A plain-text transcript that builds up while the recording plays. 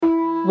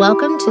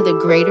Welcome to the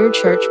Greater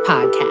Church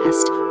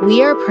Podcast.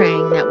 We are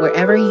praying that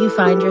wherever you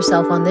find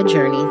yourself on the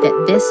journey,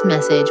 that this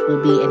message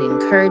will be an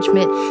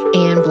encouragement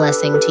and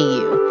blessing to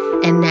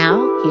you. And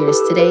now, here's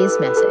today's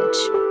message.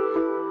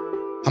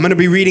 I'm going to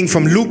be reading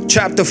from Luke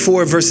chapter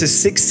 4,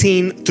 verses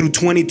 16 through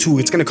 22.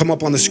 It's going to come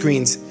up on the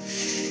screens.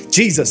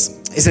 Jesus,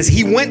 it says,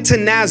 he went to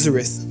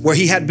Nazareth where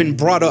he had been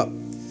brought up.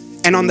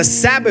 And on the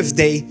Sabbath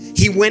day,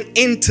 he went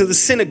into the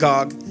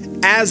synagogue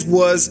as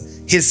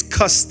was his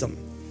custom.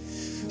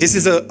 This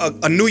is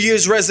a New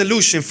Year's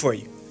resolution for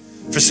you.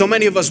 For so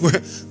many of us,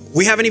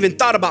 we haven't even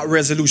thought about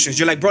resolutions.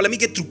 You're like, bro, let me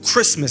get through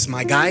Christmas,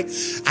 my guy.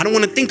 I don't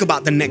want to think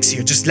about the next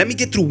year. Just let me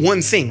get through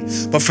one thing.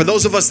 But for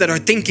those of us that are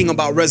thinking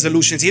about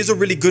resolutions, here's a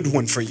really good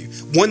one for you.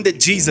 One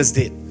that Jesus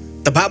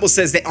did. The Bible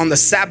says that on the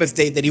Sabbath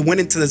day that he went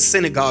into the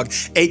synagogue,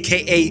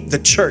 aka the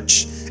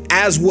church,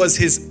 as was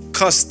his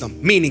custom,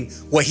 meaning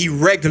what he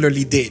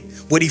regularly did,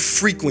 what he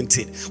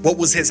frequented, what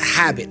was his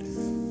habit.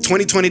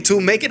 2022,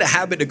 make it a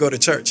habit to go to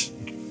church.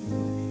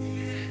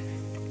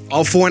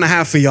 All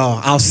 4.5 of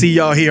y'all, I'll see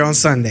y'all here on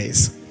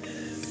Sundays.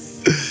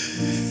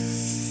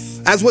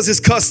 As was his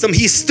custom,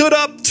 he stood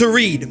up to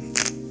read.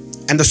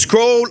 And the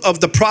scroll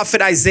of the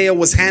prophet Isaiah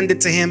was handed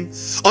to him.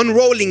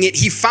 Unrolling it,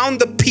 he found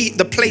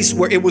the place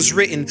where it was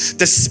written,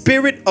 "The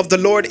Spirit of the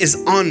Lord is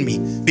on me,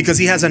 because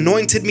he has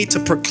anointed me to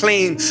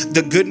proclaim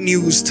the good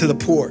news to the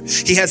poor.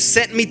 He has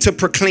sent me to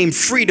proclaim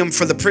freedom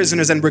for the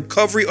prisoners and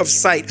recovery of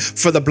sight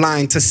for the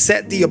blind, to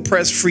set the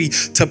oppressed free,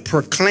 to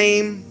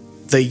proclaim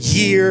the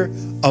year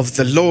of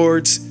the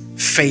Lord's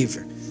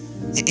favor."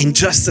 In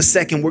just a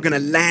second, we're going to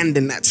land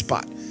in that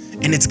spot,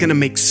 and it's going to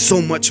make so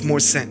much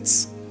more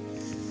sense.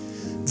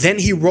 Then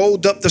he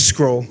rolled up the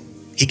scroll,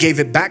 he gave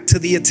it back to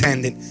the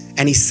attendant,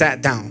 and he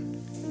sat down.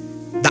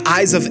 The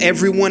eyes of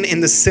everyone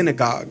in the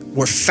synagogue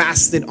were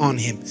fastened on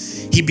him.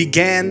 He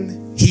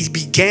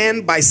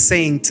began by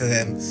saying to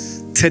them,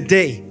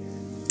 "Today,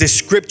 the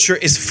scripture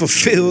is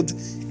fulfilled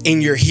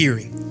in your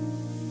hearing."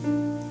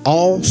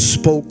 All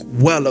spoke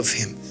well of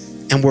him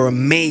and were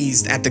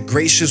amazed at the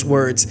gracious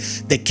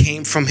words that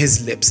came from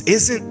his lips.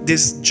 "Isn't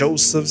this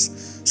Joseph's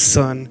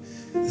son?"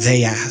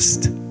 they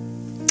asked.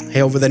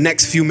 Hey, over the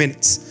next few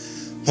minutes,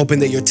 hoping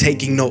that you're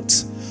taking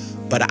notes,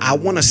 but I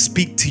want to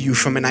speak to you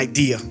from an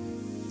idea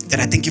that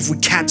I think if we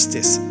catch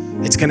this,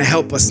 it's going to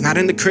help us, not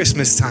in the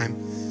Christmas time,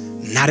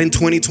 not in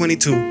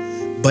 2022,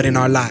 but in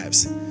our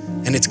lives.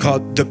 And it's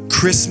called the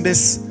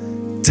Christmas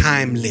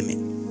time limit.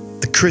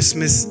 The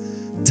Christmas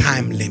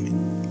time limit.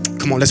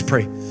 Come on, let's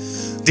pray.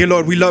 Dear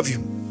Lord, we love you.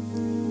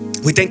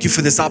 We thank you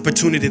for this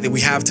opportunity that we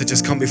have to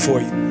just come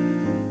before you.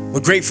 We're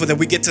grateful that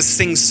we get to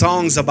sing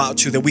songs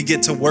about you, that we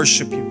get to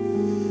worship you.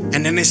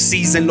 And in this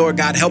season, Lord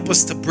God, help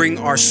us to bring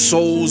our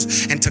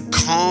souls and to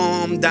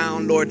calm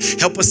down, Lord.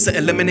 Help us to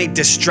eliminate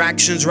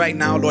distractions right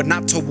now, Lord,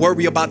 not to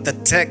worry about the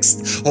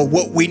text or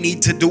what we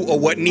need to do or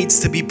what needs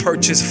to be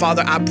purchased.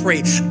 Father, I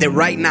pray that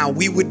right now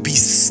we would be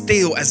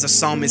still, as the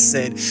psalmist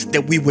said,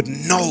 that we would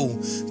know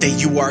that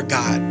you are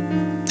God.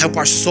 Help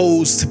our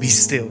souls to be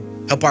still.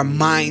 Help our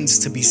minds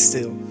to be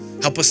still.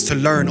 Help us to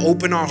learn.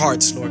 Open our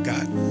hearts, Lord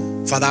God.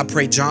 Father, I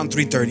pray John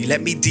 3:30,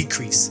 let me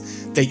decrease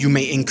that you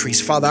may increase.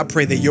 Father, I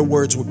pray that your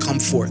words would come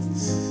forth,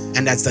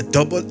 and as the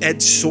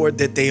double-edged sword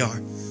that they are,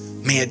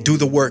 may it do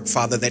the work,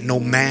 Father, that no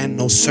man,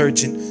 no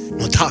surgeon,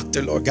 no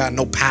doctor, Lord God,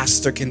 no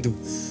pastor can do,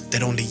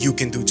 that only you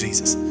can do,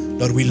 Jesus.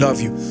 Lord, we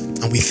love you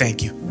and we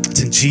thank you. It's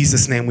in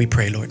Jesus' name we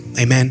pray, Lord.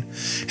 Amen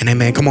and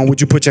amen. Come on,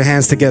 would you put your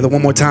hands together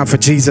one more time for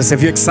Jesus?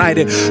 If you're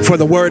excited for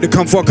the word to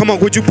come forth, come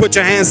on, would you put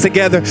your hands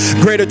together?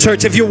 Greater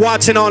Church, if you're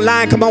watching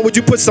online, come on, would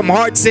you put some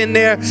hearts in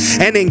there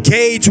and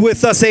engage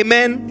with us?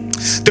 Amen.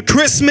 The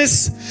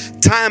Christmas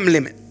time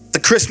limit. The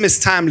Christmas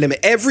time limit.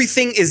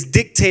 Everything is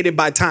dictated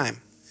by time.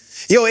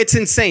 Yo, it's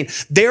insane.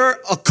 There are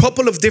a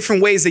couple of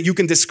different ways that you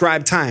can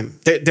describe time.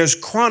 There's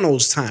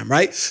chronos time,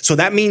 right? So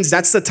that means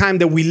that's the time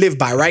that we live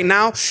by. Right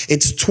now,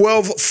 it's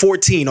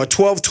 12:14 or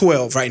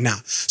 12:12 right now.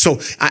 So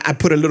I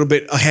put a little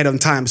bit ahead of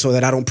time so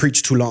that I don't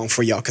preach too long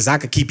for y'all, because I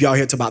could keep y'all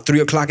here till about 3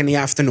 o'clock in the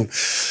afternoon.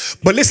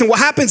 But listen, what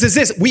happens is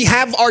this. We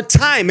have our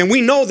time, and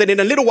we know that in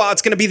a little while,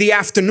 it's going to be the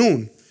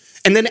afternoon.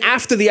 And then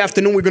after the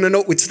afternoon, we're going to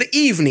know it's the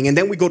evening, and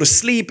then we go to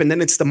sleep, and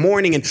then it's the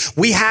morning, and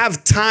we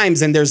have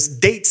times, and there's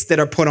dates that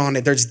are put on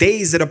it. There's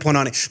days that are put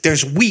on it.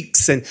 There's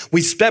weeks, and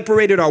we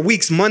separated our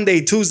weeks: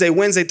 Monday, Tuesday,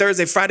 Wednesday,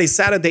 Thursday, Friday,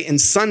 Saturday, and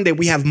Sunday.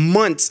 We have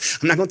months.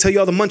 I'm not going to tell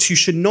you all the months. You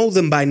should know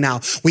them by now.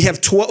 We have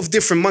 12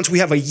 different months. We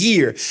have a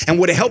year, and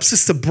what it helps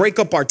us to break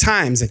up our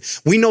times. And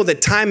we know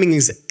that timing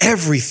is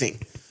everything.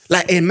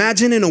 Like,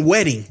 imagine in a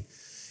wedding,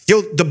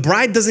 yo, the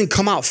bride doesn't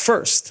come out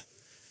first.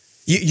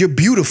 You're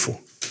beautiful.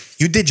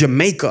 You did your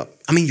makeup.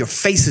 I mean, your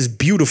face is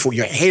beautiful.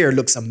 Your hair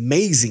looks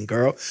amazing,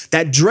 girl.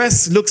 That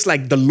dress looks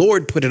like the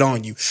Lord put it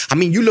on you. I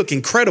mean, you look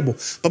incredible.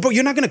 But bro,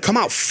 you're not going to come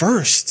out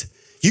first.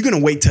 You're going to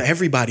wait till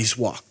everybody's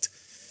walked.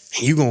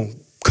 And you're going to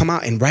come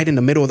out and right in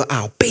the middle of the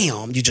aisle,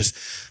 bam, you just,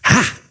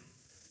 ha.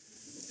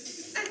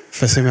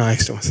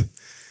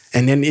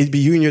 And then it'd be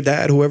you and your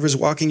dad, whoever's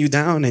walking you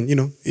down, and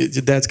your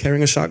dad's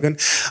carrying a shotgun.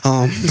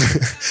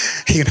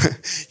 You're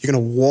gonna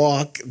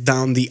walk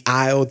down the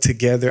aisle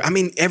together. I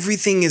mean,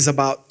 everything is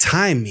about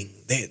timing.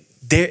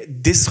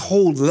 This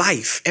whole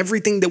life,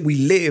 everything that we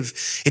live,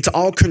 it's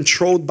all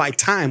controlled by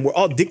time. We're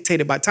all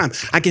dictated by time.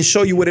 I can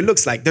show you what it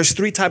looks like. There's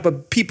 3 types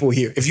of people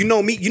here. If you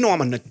know me, you know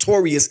I'm a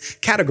notorious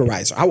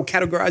categorizer. I will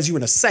categorize you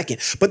in a second.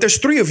 But there's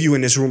 3 of you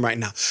in this room right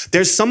now.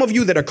 There's some of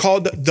you that are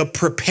called the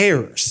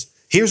preparers.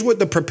 Here's what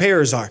the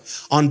preparers are.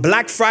 On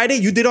Black Friday,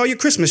 you did all your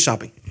Christmas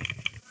shopping.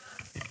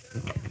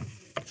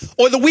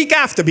 Or the week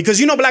after, because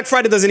Black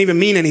Friday doesn't even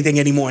mean anything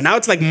anymore. Now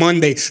it's like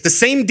Monday. The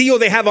same deal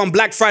they have on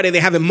Black Friday, they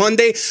have it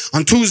Monday,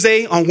 on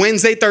Tuesday, on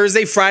Wednesday,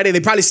 Thursday, Friday. They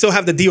probably still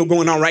have the deal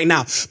going on right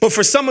now. But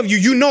for some of you,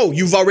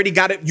 you've already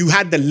got it. You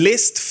had the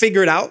list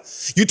figured out.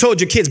 You told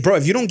your kids, bro,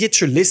 if you don't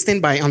get your list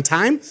in on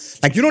time,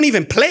 like you don't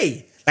even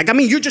play. Like, I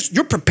mean,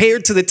 you're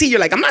prepared to the T. You're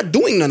like, I'm not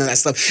doing none of that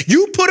stuff.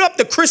 You put up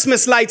the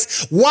Christmas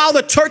lights while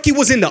the turkey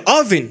was in the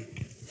oven.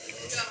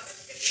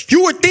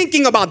 You were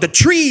thinking about the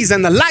trees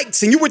and the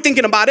lights, and you were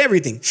thinking about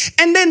everything.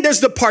 And then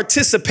there's the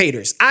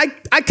participators. I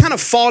kind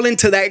of fall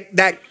into that,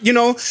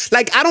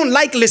 like I don't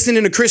like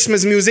listening to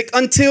Christmas music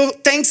until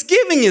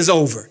Thanksgiving is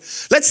over.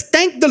 Let's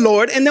thank the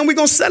Lord, and then we're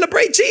going to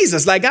celebrate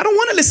Jesus. Like, I don't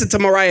want to listen to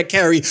Mariah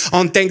Carey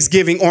on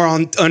Thanksgiving or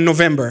on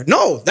November.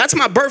 No, that's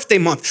my birthday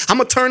month. I'm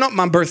going to turn up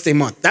my birthday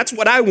month. That's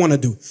what I want to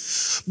do.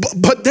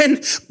 But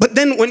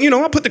then when,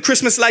 I put the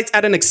Christmas lights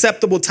at an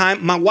acceptable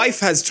time, my wife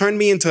has turned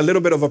me into a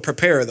little bit of a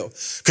preparer, though,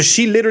 because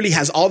she literally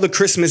has all the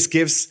Christmas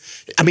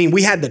gifts. I mean,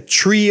 we had the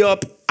tree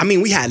up. I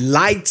mean, we had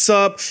lights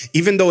up,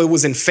 even though it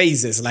was in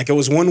phases. Like, it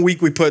was one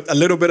week we put a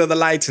little bit of the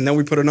lights and then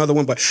we put another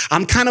one. But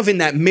I'm kind of in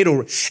that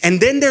middle. And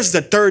then there's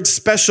the third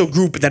special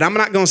group that I'm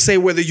not going to say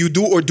whether you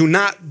do or do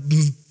not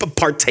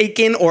partake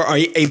in or are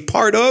a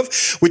part of,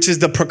 which is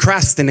the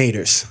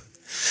procrastinators.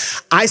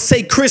 I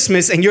say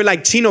Christmas and you're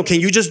like, Chino,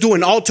 can you just do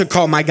an altar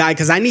call, my guy?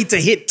 Because I need to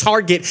hit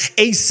target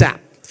ASAP.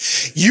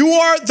 You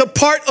are the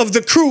part of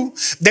the crew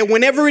that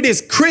whenever it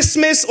is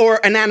Christmas or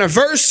an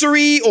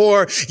anniversary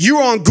or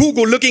you're on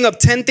Google looking up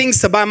 10 things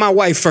to buy my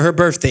wife for her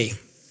birthday,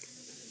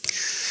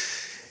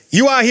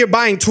 you out here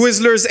buying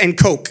Twizzlers and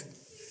Coke.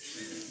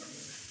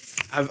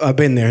 I've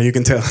been there, you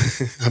can tell.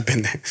 I've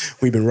been there.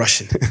 We've been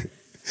rushing.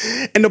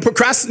 And the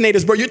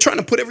procrastinators, bro, you're trying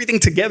to put everything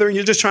together and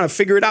you're just trying to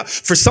figure it out.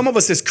 For some of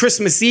us, it's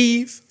Christmas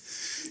Eve.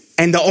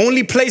 And the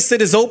only place that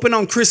is open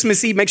on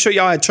Christmas Eve, make sure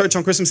y'all at church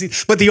on Christmas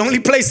Eve, but the only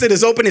place that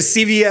is open is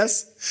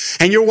CVS.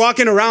 And you're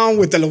walking around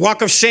with the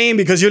walk of shame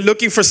because you're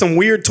looking for some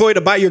weird toy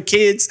to buy your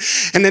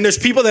kids. And then there's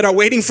people that are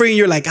waiting for you and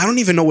you're like, I don't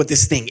even know what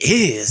this thing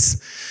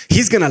is.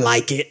 He's going to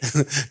like it.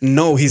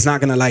 No, he's not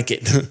going to like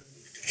it.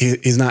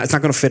 He's not. It's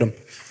not going to fit him.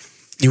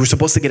 You were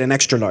supposed to get an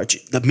extra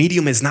large. The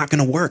medium is not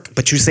going to work.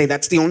 But you say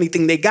that's the only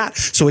thing they got.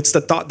 So it's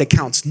the thought that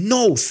counts.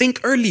 No, think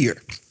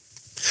earlier.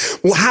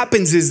 What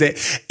happens is that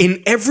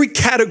in every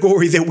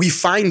category that we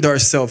find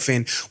ourselves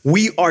in,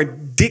 we are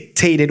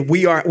dictated.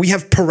 We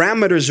have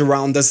parameters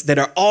around us that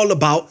are all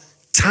about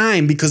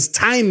time, because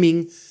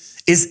timing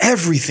is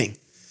everything.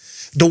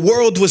 The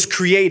world was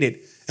created.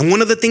 And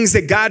one of the things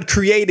that God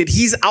created,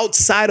 he's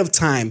outside of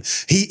time.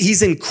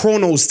 He's in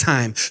Chronos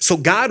time. So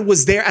God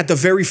was there at the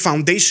very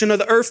foundation of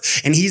the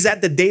earth, and he's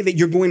at the day that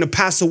you're going to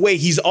pass away.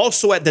 He's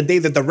also at the day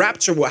that the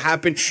rapture will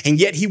happen. And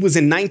yet he was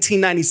in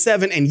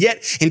 1997. And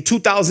yet in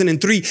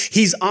 2003,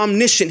 he's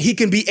omniscient. He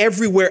can be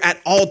everywhere at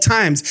all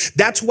times.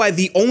 That's why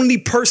the only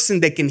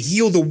person that can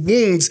heal the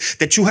wounds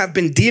that you have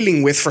been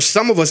dealing with, for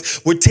some of us,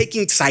 we're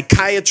taking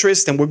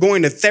psychiatrists and we're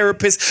going to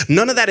therapists.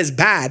 None of that is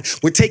bad.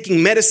 We're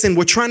taking medicine.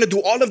 We're trying to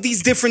do all of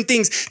these different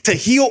things to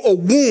heal a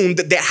wound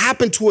that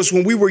happened to us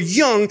when we were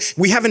young.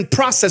 We haven't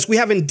processed, we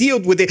haven't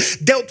dealt with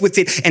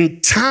it,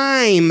 and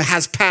time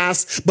has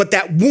passed, but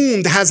that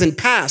wound hasn't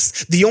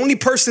passed. The only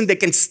person that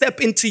can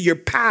step into your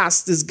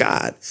past is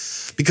God,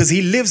 because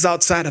he lives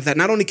outside of that.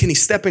 Not only can he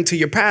step into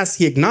your past,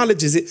 he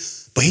acknowledges it,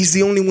 but he's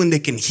the only one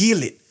that can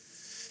heal it.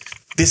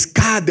 This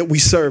God that we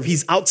serve,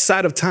 he's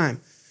outside of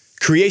time.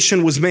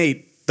 Creation was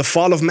made. The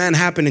fall of man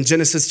happened in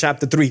Genesis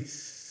chapter 3.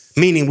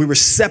 Meaning we were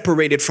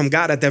separated from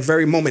God at that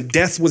very moment.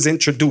 Death was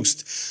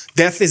introduced.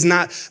 Death is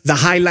not the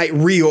highlight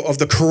reel of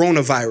the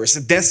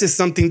coronavirus. Death is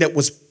something that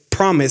was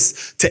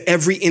promised to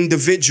every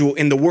individual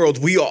in the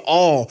world. We are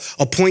all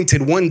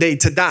appointed one day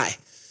to die.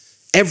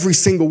 Every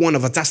single one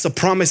of us. That's the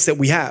promise that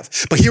we have.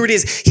 But here it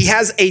is. He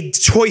has a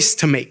choice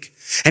to make.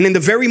 And in the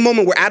very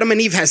moment where Adam and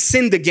Eve has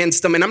sinned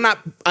against them, and I'm not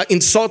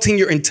insulting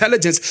your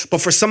intelligence, but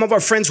for some of our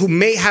friends who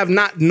may have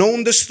not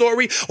known the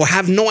story or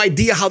have no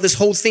idea how this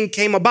whole thing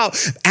came about,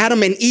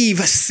 Adam and Eve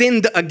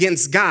sinned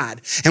against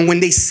God. And when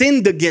they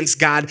sinned against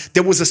God,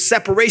 there was a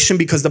separation,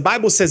 because the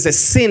Bible says that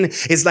sin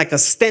is like a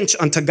stench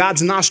unto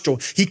God's nostril.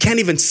 He can't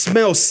even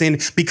smell sin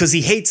because he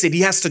hates it.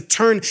 He has to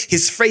turn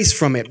his face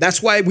from it.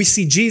 That's why we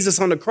see Jesus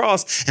on the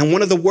cross. And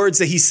one of the words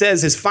that he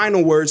says, his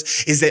final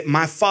words, is that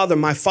my Father,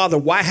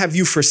 why have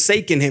you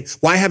forsaken him?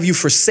 Why have you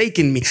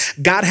forsaken me?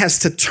 God has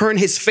to turn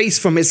his face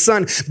from his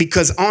son,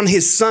 because on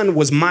his son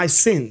was my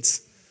sins.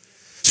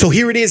 So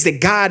here it is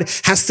that God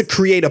has to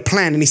create a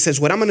plan. And he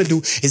says, what I'm going to do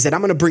is that I'm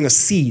going to bring a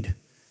seed.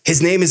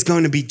 His name is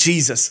going to be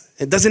Jesus.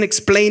 It doesn't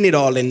explain it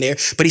all in there,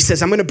 but he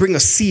says, I'm going to bring a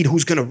seed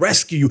who's going to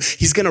rescue you.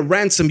 He's going to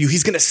ransom you.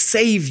 He's going to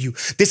save you.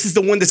 This is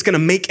the one that's going to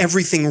make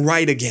everything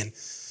right again,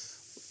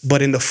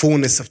 but in the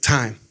fullness of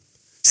time.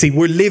 See,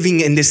 we're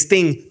living in this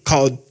thing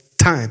called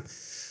time.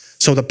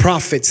 So the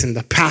prophets and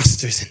the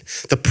pastors and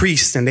the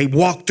priests, and they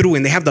walk through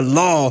and they have the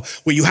law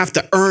where you have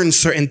to earn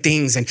certain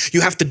things and you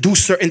have to do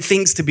certain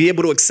things to be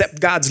able to accept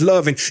God's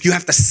love, and you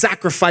have to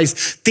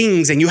sacrifice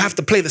things and you have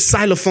to play the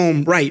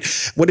xylophone right.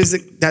 What is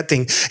it? That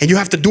thing. And you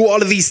have to do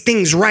all of these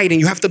things right,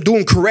 and you have to do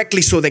them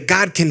correctly so that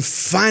God can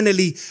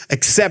finally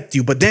accept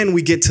you. But then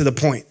we get to the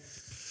point,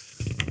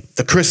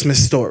 the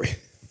Christmas story,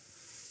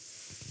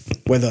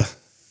 where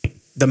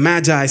the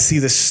Magi see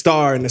the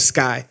star in the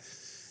sky.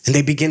 And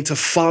they begin to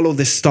follow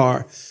this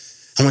star.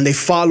 And when they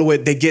follow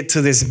it, they get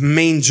to this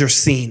manger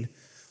scene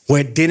where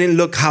it didn't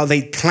look how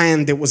they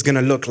planned it was going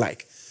to look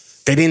like.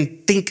 They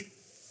didn't think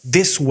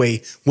this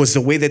way was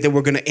the way that they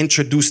were going to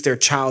introduce their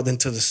child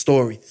into the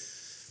story.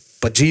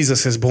 But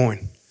Jesus is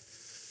born.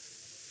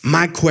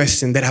 My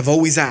question that I've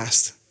always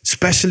asked,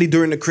 especially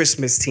during the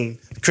Christmas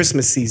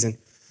season,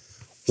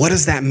 what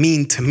does that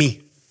mean to me?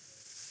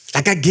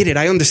 Like, I get it.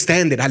 I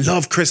understand it. I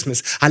love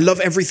Christmas. I love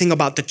everything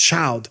about the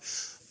child.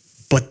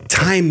 But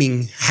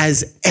timing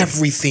has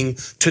everything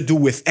to do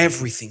with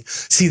everything.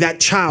 See, that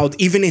child,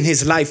 even in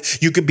his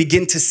life, you could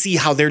begin to see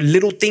how there are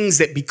little things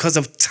that because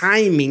of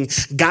timing,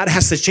 God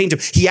has to change him.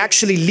 He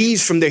actually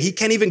leaves from there. He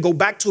can't even go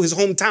back to his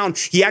hometown.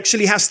 He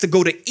actually has to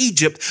go to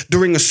Egypt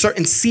during a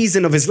certain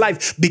season of his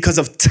life because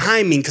of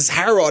timing. Because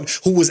Herod,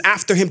 who was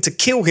after him to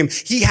kill him,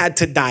 he had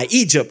to die.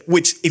 Egypt,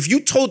 which if you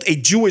told a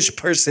Jewish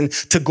person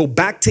to go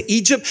back to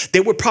Egypt,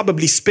 they would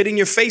probably spit in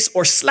your face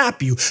or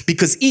slap you,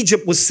 because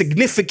Egypt was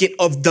significant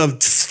of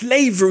the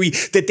slavery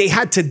that they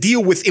had to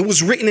deal with. It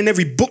was written in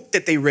every book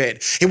that they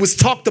read. It was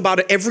talked about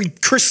at every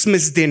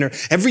Christmas dinner.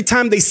 Every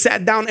time they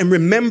sat down and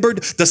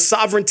remembered the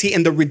sovereignty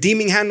and the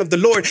redeeming hand of the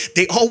Lord,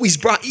 they always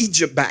brought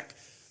Egypt back.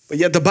 But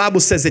yet the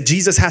Bible says that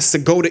Jesus has to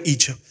go to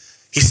Egypt.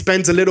 He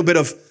spends a little bit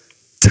of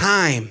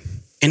time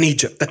in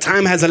Egypt. The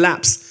time has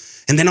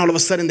elapsed. And then all of a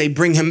sudden they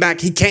bring him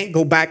back. He can't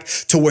go back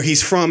to where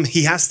he's from.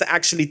 He has to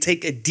actually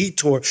take a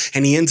detour,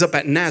 and he ends up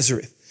at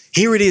Nazareth.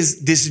 Here it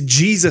is, this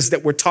Jesus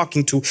that we're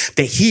talking to,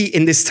 that he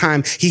in this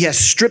time, he has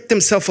stripped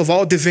himself of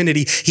all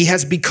divinity. He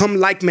has become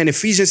like man.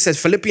 Ephesians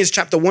says, Philippians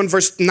chapter 1,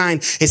 verse 9,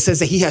 it says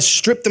that he has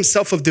stripped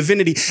himself of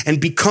divinity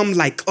and become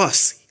like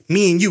us,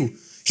 me and you.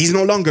 He's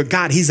no longer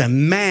God. He's a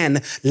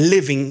man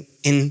living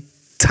in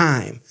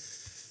time.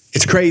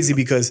 It's crazy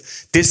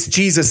because this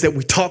Jesus that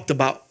we talked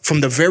about,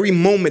 from the very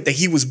moment that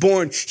he was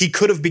born, he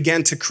could have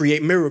began to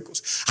create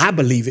miracles. I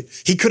believe it.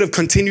 He could have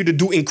continued to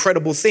do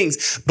incredible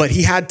things, but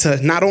he had to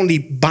not only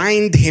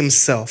bind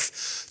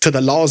himself to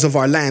the laws of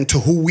our land, to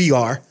who we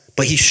are,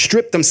 but he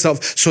stripped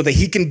himself so that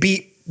he can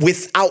be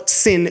without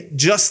sin,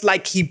 just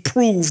like he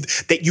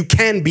proved that you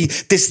can be.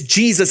 This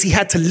Jesus, he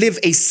had to live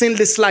a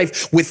sinless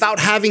life without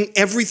having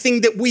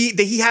everything that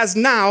he has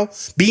now,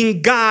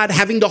 being God,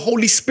 having the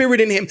Holy Spirit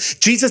in him.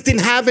 Jesus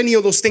didn't have any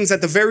of those things at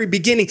the very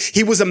beginning.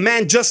 He was a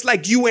man just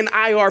like you and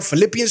I are.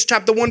 Philippians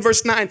chapter 1,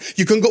 verse 9.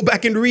 You can go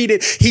back and read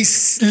it. He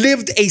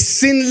lived a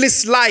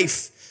sinless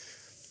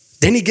life.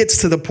 Then he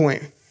gets to the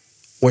point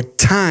where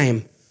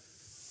time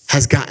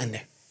has gotten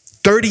there.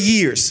 30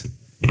 years.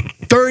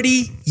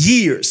 30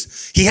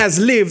 years he has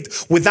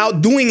lived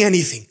without doing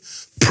anything,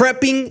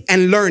 prepping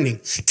and learning,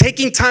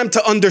 taking time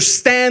to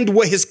understand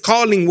what his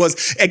calling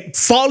was,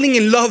 falling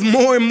in love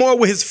more and more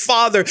with his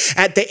Father.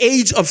 At the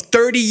age of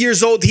 30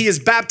 years old, he is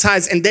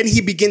baptized, and then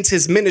he begins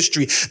his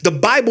ministry. The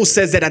Bible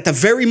says that at the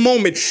very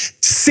moment,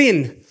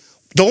 sin,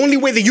 the only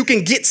way that you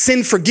can get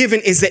sin forgiven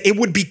is that it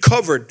would be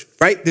covered,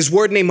 right? This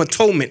word named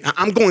atonement.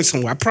 I'm going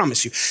somewhere, I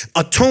promise you.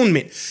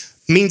 Atonement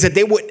means that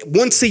they would,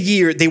 once a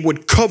year, they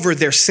would cover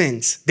their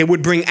sins. They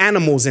would bring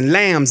animals and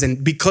lambs,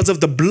 and because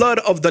of the blood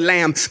of the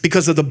lamb,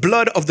 because of the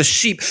blood of the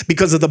sheep,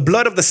 because of the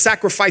blood of the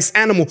sacrificed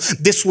animal,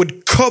 this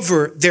would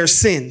cover their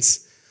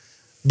sins.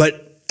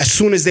 But as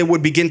soon as they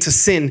would begin to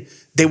sin,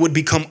 they would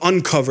become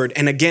uncovered.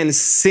 And again,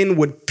 sin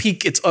would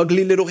peek its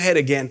ugly little head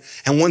again.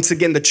 And once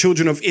again, the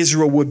children of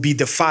Israel would be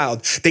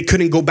defiled. They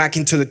couldn't go back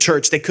into the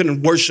church. They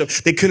couldn't worship.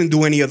 They couldn't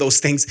do any of those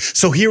things.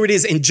 So here it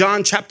is in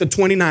John chapter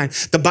 29.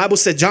 The Bible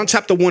said, John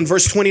chapter 1,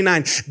 verse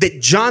 29, that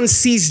John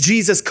sees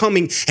Jesus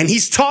coming and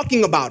he's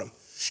talking about him.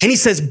 And he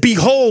says,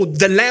 behold,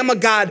 the Lamb of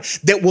God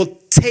that will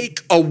take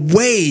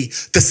away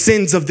the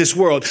sins of this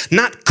world.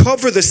 Not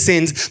cover the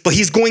sins, but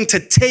he's going to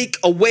take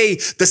away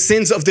the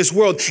sins of this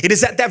world. It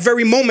is at that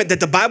very moment that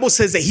the Bible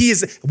says that he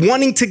is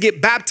wanting to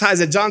get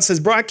baptized. And John says,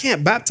 bro, I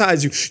can't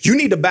baptize you. You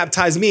need to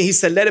baptize me. And he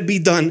said, let it be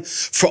done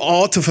for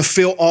all to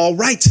fulfill all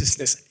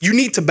righteousness. You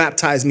need to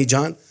baptize me,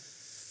 John.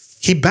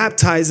 He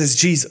baptizes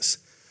Jesus.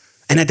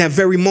 And at that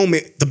very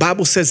moment, the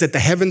Bible says that the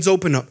heavens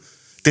open up.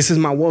 This is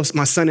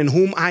my son in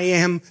whom I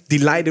am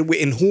delighted with,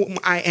 in whom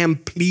I am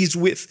pleased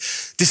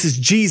with. This is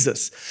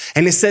Jesus.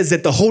 And it says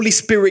that the Holy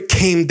Spirit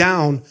came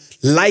down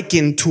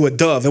likened to a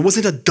dove. It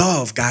wasn't a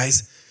dove,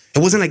 guys. It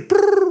wasn't like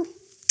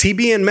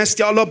TBN messed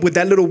y'all up with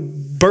that little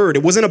bird.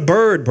 It wasn't a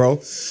bird, bro.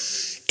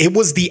 It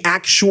was the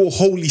actual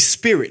Holy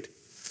Spirit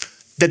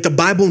that the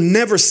Bible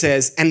never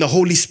says, and the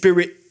Holy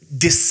Spirit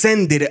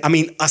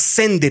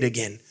ascended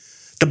again.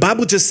 The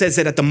Bible just says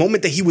that at the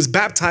moment that he was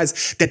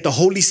baptized, that the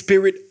Holy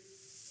Spirit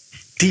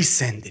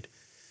descended,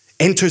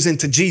 enters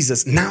into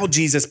Jesus. Now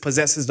Jesus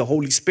possesses the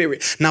Holy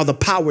Spirit. Now the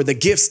power, the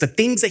gifts, the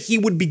things that he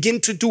would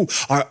begin to do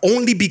are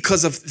only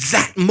because of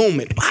that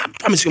moment. I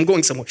promise you I'm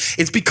going somewhere.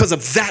 It's because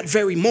of that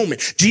very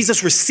moment.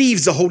 Jesus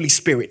receives the Holy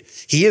Spirit.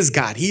 He is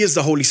God. He is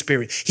the Holy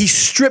Spirit. He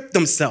stripped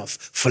himself.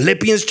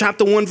 Philippians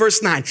chapter 1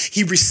 verse 9.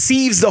 He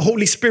receives the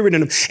Holy Spirit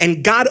in him,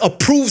 and God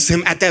approves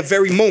him at that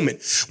very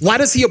moment. Why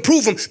does he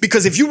approve him?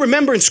 Because if you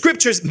remember in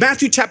scriptures,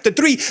 Matthew chapter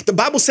 3, the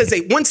Bible says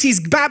that once he's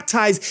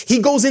baptized, he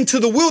goes into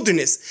the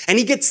wilderness and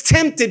he gets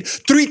tempted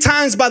 3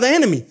 times by the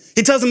enemy.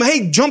 He tells him,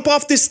 hey, jump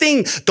off this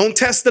thing. Don't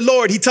test the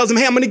Lord. He tells him,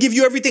 hey, I'm going to give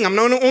you everything. I'm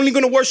not only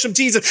going to worship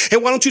Jesus. Hey,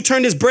 why don't you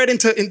turn this bread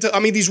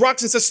these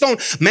rocks into stone?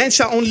 Man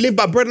shall only live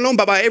by bread alone,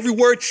 but by every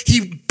word.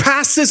 He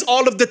passes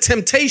all of the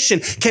temptation.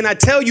 Can I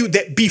tell you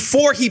that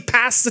before he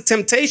passed the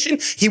temptation,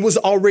 he was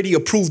already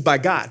approved by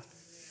God?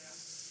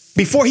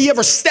 Before he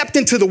ever stepped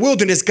into the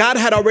wilderness, God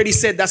had already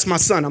said, that's my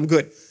son. I'm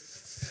good.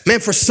 Man,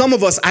 for some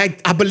of us, I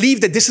believe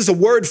that this is a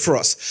word for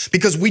us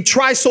because we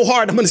try so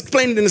hard. I'm going to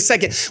explain it in a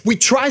second. We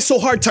try so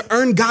hard to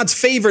earn God's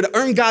favor, to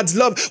earn God's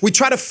love. We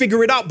try to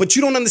figure it out, but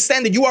you don't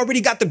understand that you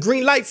already got the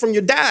green light from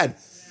your dad.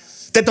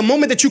 That the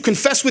moment that you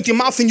confess with your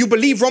mouth and you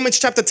believe Romans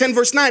chapter 10,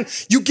 verse 9,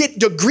 you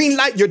get your green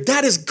light. Your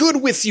dad is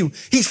good with you.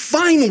 He's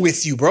fine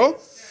with you, bro.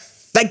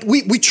 Like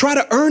we try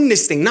to earn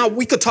this thing. Now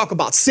we could talk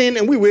about sin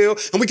and we will,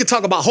 and we could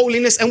talk about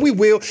holiness and we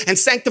will, and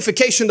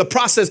sanctification, the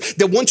process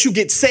that once you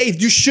get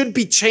saved, you should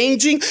be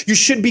changing. You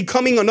should be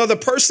becoming another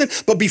person.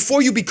 But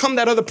before you become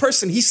that other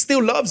person, he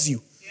still loves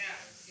you.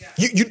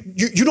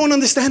 You don't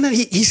understand that?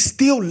 He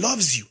still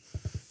loves you.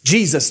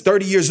 Jesus,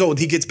 30 years old,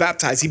 he gets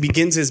baptized. He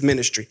begins his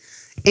ministry.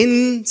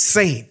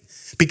 Insane.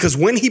 Because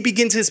when he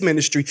begins his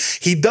ministry,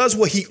 he does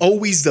what he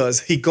always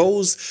does. He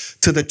goes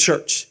to the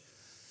church.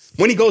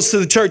 When he goes to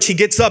the church, he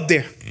gets up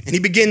there and he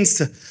begins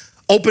to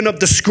open up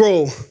the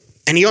scroll,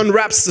 and he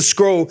unwraps the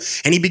scroll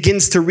and he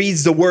begins to read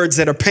the words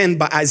that are penned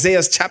by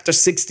Isaiah chapter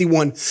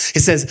 61. It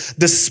says,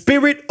 the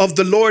Spirit of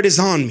the Lord is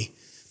on me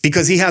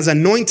because he has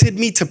anointed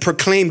me to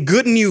proclaim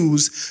good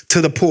news to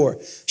the poor.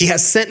 He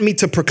has sent me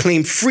to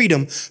proclaim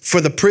freedom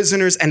for the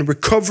prisoners and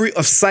recovery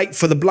of sight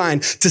for the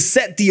blind, to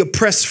set the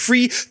oppressed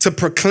free, to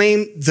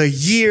proclaim the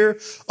year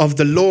of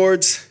the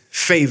Lord's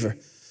favor.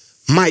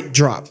 Mic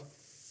drop.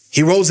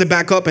 He rolls it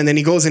back up and then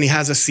he goes and he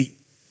has a seat.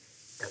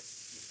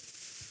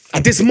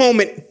 At this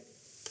moment,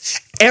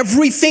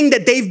 everything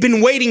that they've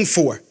been waiting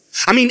for,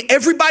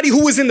 everybody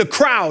who was in the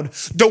crowd,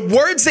 the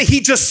words that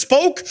he just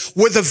spoke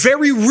were the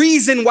very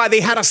reason why they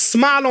had a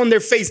smile on their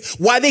face,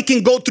 why they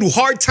can go through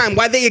hard time,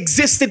 why they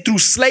existed through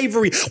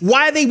slavery,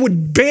 why they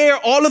would bear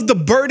all of the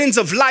burdens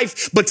of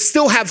life, but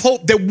still have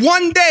hope that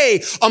one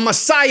day a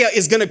Messiah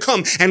is going to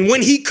come. And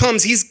when he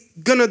comes, he's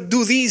going to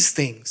do these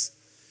things.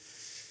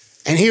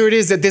 And here it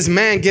is that this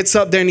man gets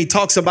up there and he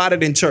talks about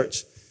it in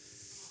church.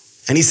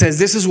 And he says,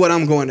 this is what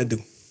I'm going to do.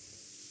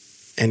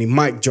 And he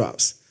mic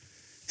drops.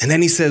 And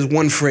then he says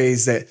one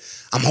phrase that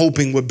I'm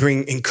hoping would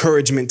bring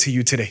encouragement to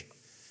you today.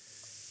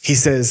 He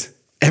says,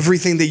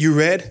 everything that you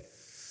read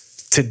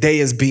today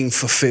is being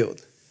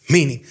fulfilled.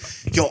 Meaning,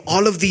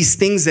 all of these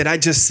things that I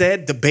just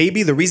said,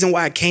 the reason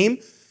why I came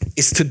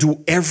is to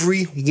do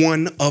every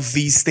one of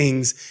these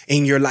things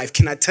in your life.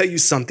 Can I tell you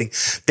something?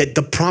 That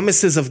the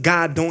promises of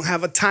God don't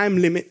have a time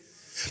limit.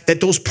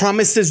 That those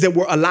promises that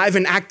were alive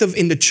and active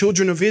in the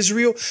children of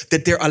Israel,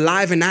 that they're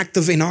alive and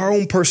active in our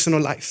own personal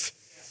life.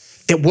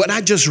 That what I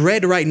just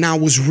read right now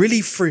was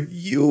really for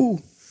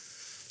you.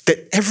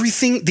 That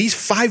everything, these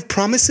 5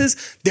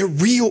 promises, they're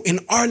real in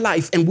our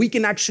life and we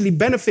can actually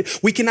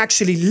benefit. We can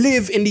actually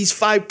live in these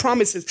 5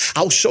 promises.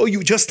 I'll show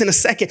you just in a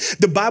second.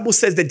 The Bible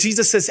says that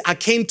Jesus says, I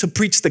came to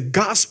preach the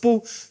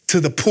gospel to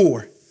the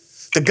poor.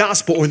 The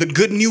gospel, or the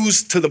good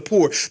news to the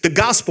poor. The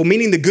gospel,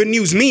 meaning the good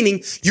news,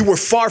 meaning you were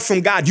far from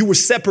God. You were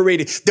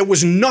separated. There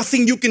was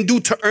nothing you can do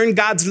to earn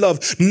God's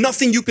love.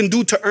 Nothing you can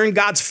do to earn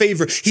God's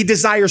favor. He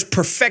desires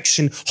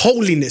perfection,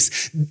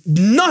 holiness.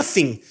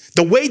 Nothing.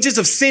 The wages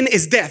of sin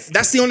is death.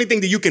 That's the only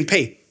thing that you can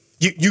pay.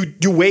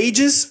 Your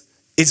wages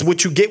is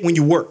what you get when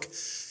you work.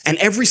 And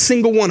every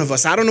single one of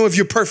us, I don't know if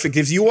you're perfect.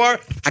 If you are,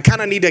 I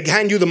kind of need to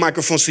hand you the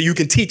microphone so you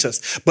can teach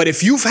us. But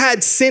if you've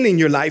had sin in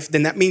your life,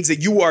 then that means that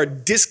you are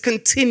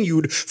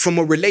discontinued from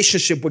a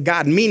relationship with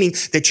God, meaning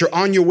that you're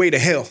on your way to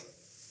hell.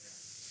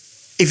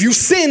 If you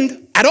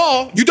sinned at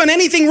all, you've done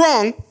anything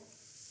wrong,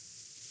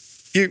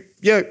 you're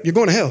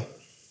going to hell.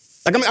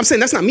 Like I'm saying,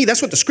 that's not me.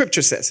 That's what the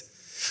scripture says.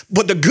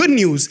 But the good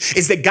news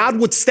is that God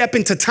would step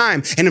into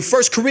time. And in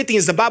 1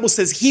 Corinthians, the Bible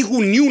says, he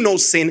who knew no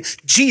sin,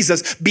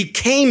 Jesus,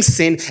 became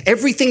sin.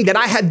 Everything that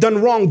I had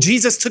done wrong,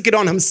 Jesus took it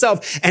on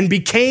himself and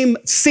became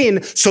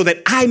sin so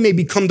that I may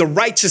become the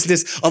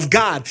righteousness of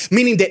God.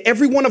 Meaning that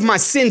every one of my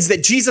sins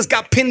that Jesus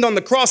got pinned on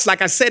the cross,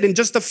 like I said, in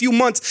just a few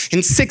months,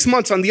 in 6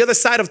 months on the other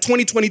side of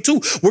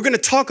 2022, we're going to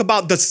talk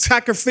about the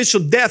sacrificial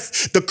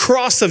death, the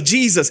cross of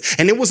Jesus.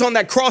 And it was on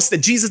that cross that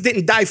Jesus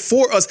didn't die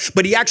for us,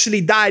 but he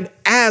actually died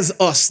as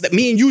us. That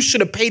me and you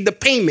should have paid the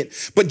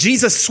payment, but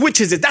Jesus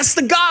switches it. That's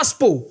the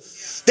gospel.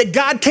 That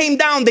God came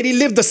down, that he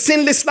lived a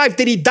sinless life,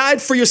 that he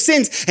died for your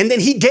sins, and then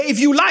he gave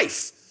you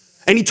life.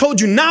 And he told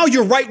you, now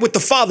you're right with the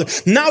Father.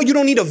 Now you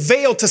don't need a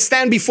veil to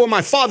stand before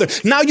my Father.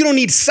 Now you don't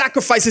need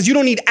sacrifices. You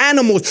don't need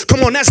animals.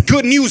 Come on, that's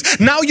good news.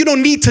 Now you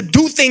don't need to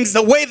do things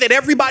the way that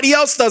everybody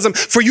else does them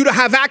for you to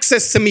have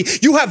access to me.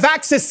 You have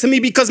access to me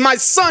because my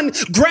Son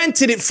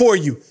granted it for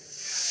you.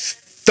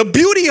 The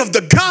beauty of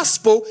the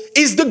gospel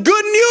is the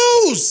good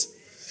news.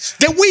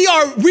 That we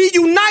are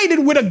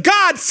reunited with a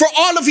God for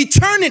all of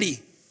eternity.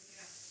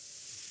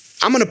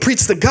 I'm going to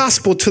preach the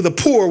gospel to the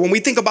poor. When we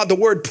think about the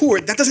word poor,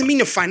 that doesn't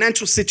mean a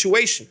financial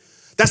situation.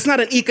 That's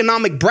not an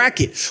economic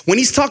bracket. When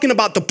he's talking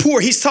about the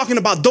poor, he's talking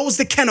about those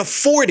that can't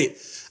afford it.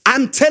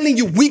 I'm telling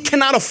you, we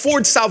cannot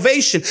afford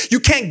salvation.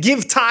 You can't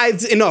give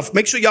tithes enough.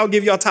 Make sure y'all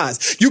give y'all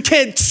tithes. You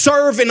can't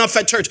serve enough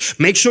at church.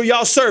 Make sure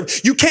y'all serve.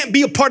 You can't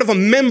be a part of a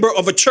member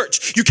of a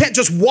church. You can't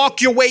just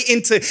walk your way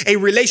into a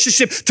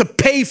relationship to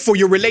pay for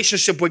your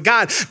relationship with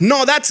God.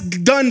 No, that's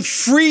done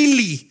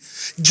freely.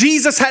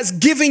 Jesus has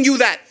given you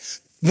that.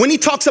 When he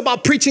talks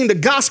about preaching the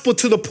gospel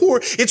to the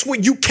poor, it's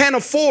what you can't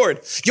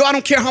afford. Yo, I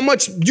don't care how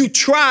much you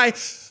try.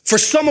 For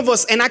some of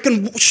us, and I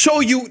can show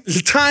you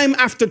time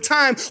after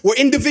time where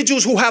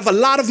individuals who have a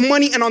lot of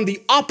money and on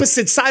the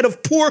opposite side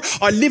of poor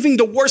are living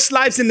the worst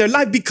lives in their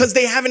life because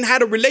they haven't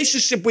had a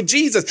relationship with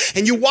Jesus.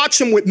 And you watch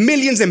them with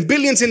millions and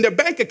billions in their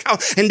bank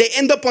account and they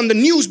end up on the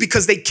news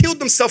because they killed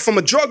themselves from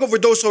a drug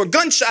overdose or a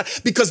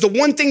gunshot because the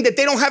one thing that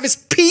they don't have is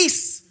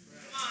peace.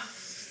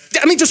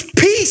 I mean, just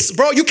peace,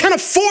 bro. You can't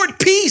afford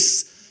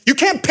peace. You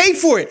can't pay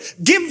for it.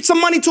 Give some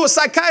money to a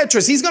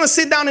psychiatrist. He's going to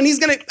sit down and he's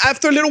going to,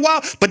 after a little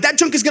while, but that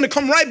junk is going to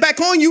come right back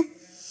on you.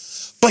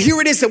 But here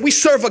it is that we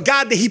serve a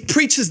God that he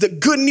preaches the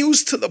good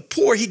news to the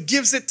poor. He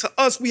gives it to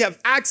us. We have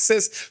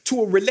access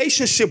to a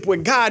relationship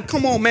with God.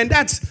 Come on, man.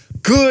 That's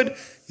good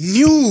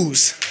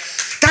news.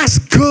 That's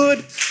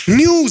good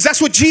news.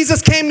 That's what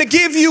Jesus came to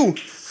give you.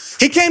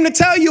 He came to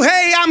tell you,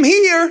 hey, I'm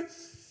here.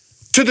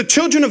 To the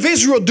children of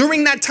Israel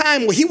during that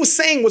time, what he was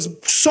saying was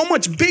so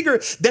much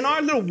bigger than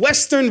our little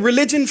Western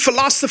religion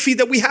philosophy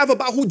that we have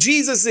about who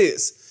Jesus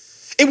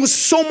is. It was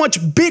so much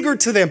bigger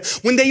to them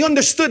when they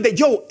understood that,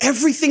 yo,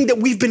 everything that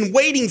we've been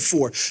waiting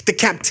for, the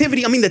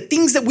captivity, the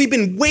things that we've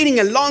been waiting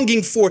and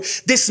longing for,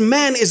 this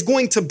man is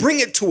going to bring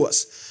it to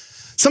us.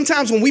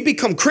 Sometimes when we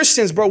become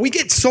Christians, bro, we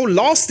get so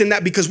lost in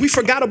that because we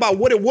forgot about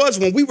what it was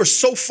when we were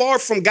so far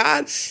from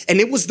God.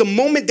 And it was the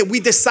moment that we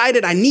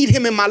decided I need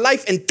him in my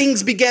life and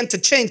things began to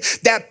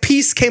change. That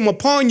peace came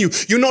upon you.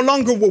 You no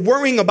longer were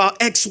worrying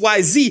about X,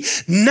 Y, Z.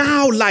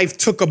 Now life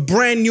took a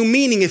brand new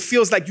meaning. It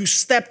feels like you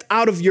stepped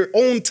out of your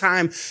own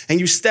time and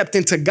you stepped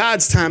into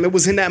God's time. It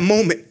was in that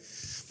moment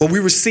where we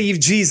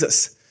received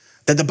Jesus.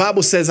 That the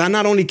Bible says, I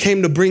not only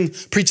came to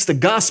preach the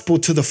gospel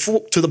to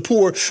the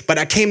poor, but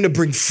I came to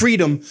bring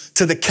freedom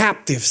to the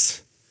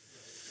captives.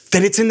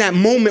 That it's in that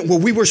moment where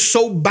we were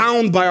so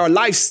bound by our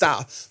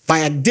lifestyle, by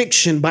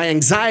addiction, by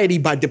anxiety,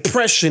 by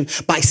depression,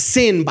 by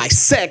sin, by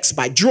sex,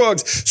 by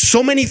drugs.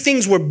 So many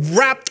things were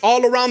wrapped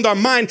all around our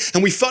mind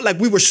and we felt like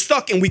we were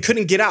stuck and we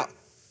couldn't get out.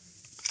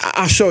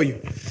 I'll show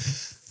you.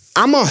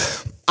 I'm a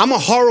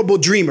horrible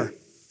dreamer.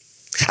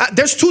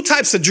 There's two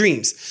types of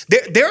dreams.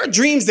 There are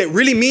dreams that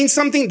really mean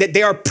something, that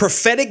they are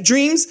prophetic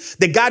dreams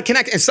that God can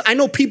act. And so I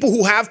know people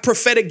who have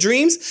prophetic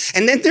dreams,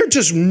 and then they're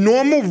just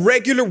normal,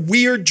 regular,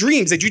 weird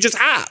dreams that you just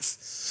have.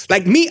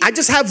 Like me, I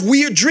just have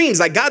weird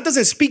dreams. Like God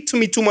doesn't speak to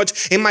me too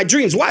much in my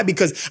dreams. Why?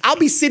 Because I'll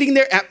be sitting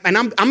there and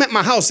I'm at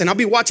my house and I'll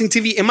be watching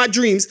TV in my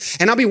dreams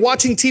and I'll be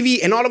watching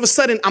TV and all of a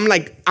sudden I'm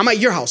at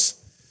your house.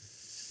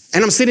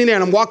 And I'm sitting there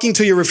and I'm walking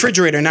to your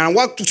refrigerator. And I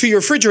walk to your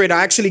refrigerator,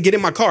 I actually get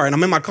in my car and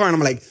I'm in my car and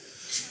I'm like,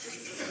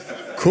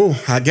 cool,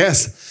 I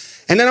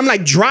guess. And then I'm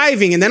like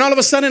driving and then all of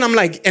a sudden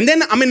and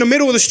then I'm in the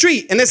middle of the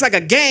street and there's like a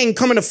gang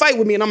coming to fight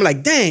with me and I'm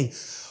like, dang,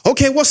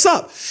 okay, what's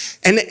up?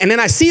 And then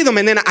I see them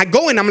and then I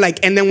go and I'm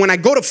like, and then when I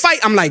go to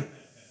fight, I'm like,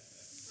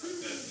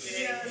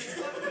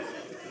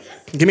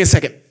 give me a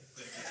second.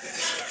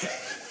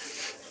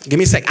 Give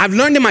me a sec. I've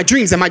learned in my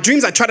dreams, I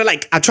try to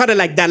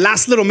that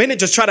last little minute,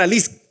 just try to at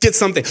least get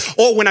something.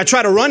 Or when I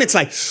try to run, it's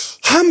like,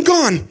 I'm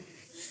gone.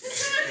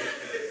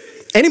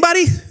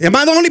 Anybody? Am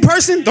I the only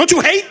person? Don't you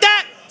hate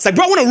that? It's like,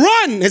 bro, I want to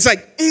run. It's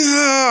like,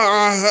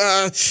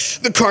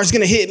 the car's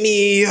going to hit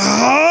me.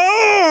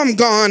 Oh, I'm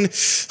gone.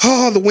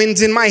 Oh, the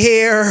wind's in my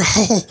hair.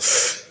 Oh.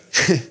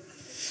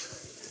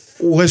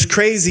 What's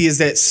crazy is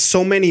that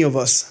so many of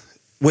us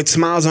with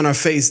smiles on our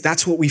face,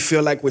 that's what we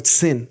feel like with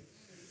sin.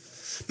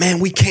 Man,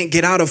 we can't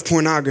get out of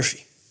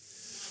pornography.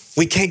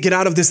 We can't get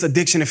out of this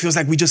addiction. It feels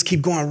like we just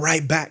keep going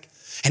right back.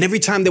 And every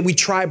time that we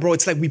try, bro,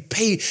 it's like we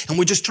pay and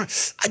we're just trying.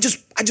 I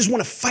just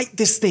want to fight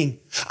this thing.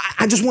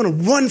 I just want to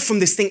run from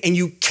this thing, and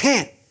you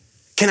can't.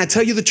 Can I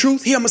tell you the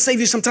truth? Here, I'm going to save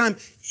you some time.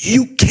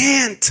 You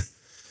can't.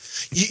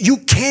 You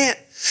can't.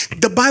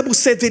 The Bible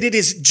said that it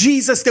is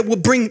Jesus that will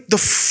bring the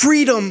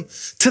freedom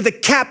to the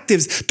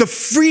captives, the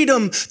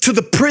freedom to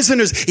the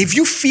prisoners. If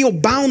you feel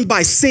bound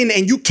by sin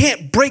and you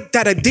can't break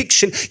that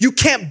addiction, you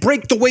can't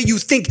break the way you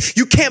think,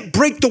 you can't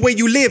break the way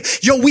you live.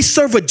 Yo, we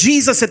serve a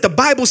Jesus that the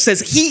Bible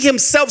says he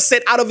himself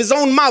said out of his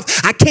own mouth,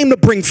 I came to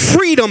bring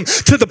freedom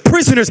to the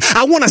prisoners.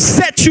 I want to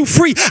set you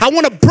free. I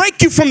want to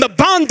break you from the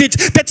bondage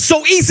that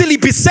so easily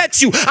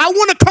besets you. I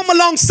want to come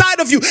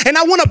alongside of you, and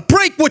I want to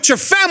break what your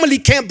family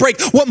can't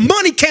break, what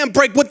money can't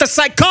break, what the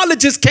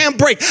psychologist can't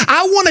break.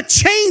 I want to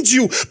change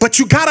you, but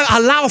you got to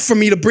allow for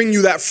me to bring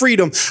you that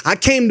freedom. I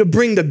came to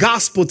bring the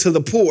gospel to the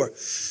poor,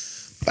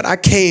 but I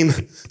came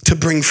to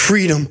bring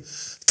freedom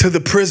to the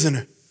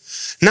prisoner.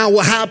 Now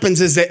what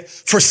happens is that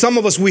for some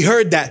of us, we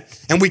heard that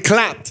and we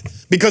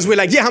clapped because we're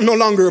like, yeah, I'm no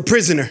longer a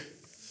prisoner,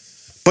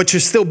 but you're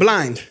still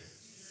blind.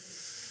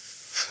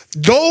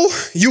 Though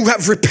you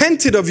have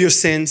repented of your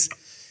sins,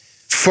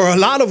 for a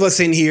lot of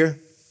us in here,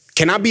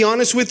 can I be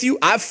honest with you?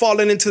 I've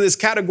fallen into this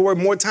category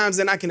more times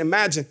than I can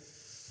imagine.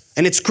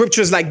 And it's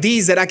scriptures like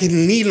these that I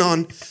can kneel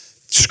on.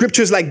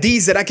 Scriptures like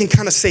these that I can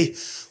kind of say,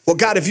 well,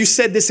 God, if you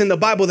said this in the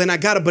Bible, then I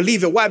got to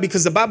believe it. Why?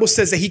 Because the Bible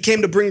says that he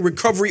came to bring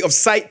recovery of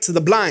sight to the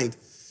blind.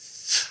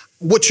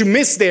 What you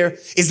miss there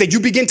is that you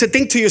begin to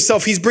think to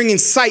yourself, he's bringing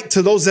sight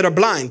to those that are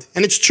blind.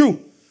 And it's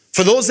true.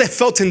 For those that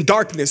felt in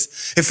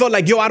darkness, it felt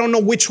like, yo, I don't know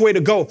which way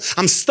to go.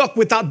 I'm stuck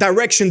without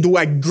direction. Do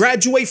I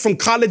graduate from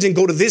college and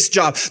go to this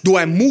job? Do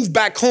I move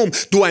back home?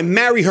 Do I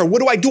marry her? What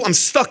do? I'm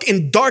stuck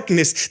in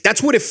darkness.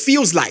 That's what it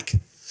feels like.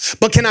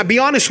 But can I be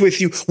honest with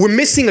you? We're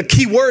missing a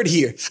key word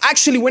here.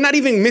 Actually, we're not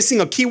even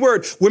missing a key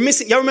word. We're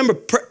missing, y'all remember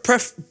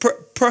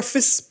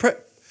presuffix?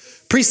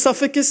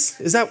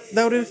 Is that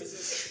what it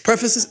is?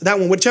 Prefaces? That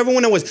one, whichever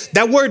one it was.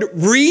 That word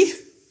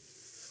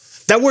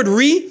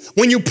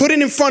when you put it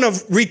in front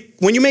of,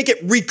 when you make it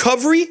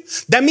recovery,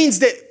 that means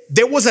that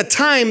there was a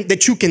time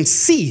that you can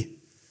see.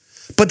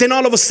 But then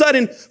all of a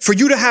sudden, for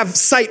you to have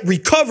sight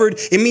recovered,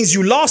 it means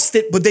you lost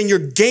it, but then you're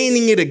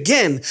gaining it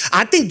again.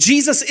 I think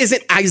Jesus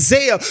isn't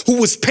Isaiah, who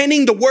was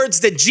penning the words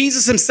that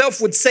Jesus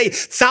himself would say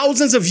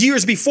thousands of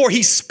years before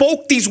he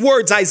spoke these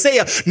words,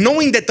 Isaiah,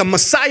 knowing that the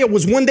Messiah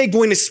was one day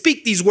going to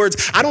speak these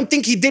words. I don't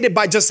think he did it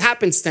by just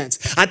happenstance.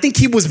 I think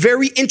he was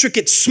very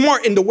intricate,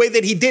 smart in the way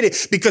that he did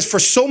it, because for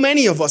so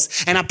many of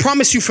us, and I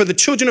promise you for the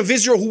children of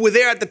Israel who were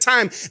there at the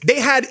time,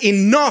 they had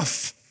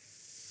enough.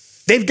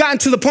 They've gotten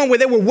to the point where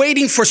they were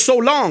waiting for so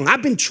long.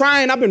 I've been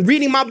trying, I've been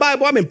reading my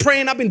Bible, I've been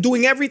praying, I've been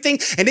doing everything.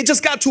 And it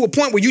just got to a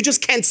point where you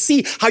just can't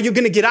see how you're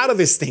going to get out of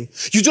this thing.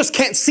 You just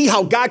can't see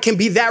how God can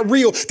be that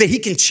real, that he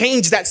can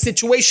change that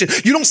situation.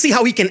 You don't see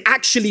how he can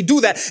actually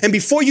do that. And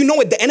before you know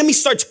it, the enemy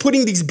starts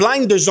putting these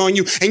blinders on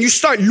you and you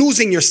start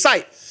losing your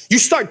sight. You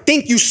stop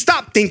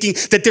thinking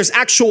that there's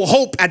actual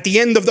hope at the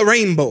end of the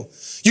rainbow.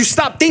 You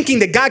stop thinking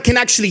that God can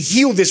actually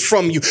heal this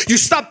from you. You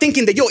stop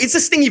thinking that, yo, is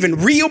this thing even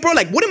real, bro?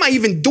 Like, what am I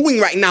even doing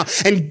right now?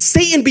 And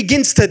Satan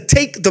begins to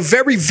take the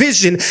very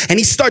vision and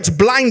he starts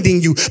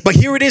blinding you. But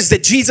here it is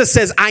that Jesus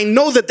says, I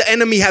know that the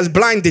enemy has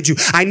blinded you.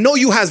 I know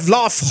you have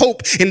lost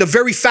hope in the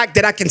very fact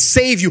that I can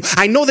save you.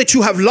 I know that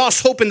you have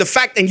lost hope in the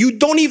fact and you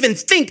don't even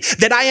think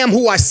that I am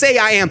who I say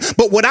I am.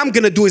 But what I'm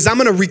going to do is I'm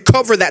going to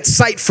recover that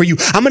sight for you.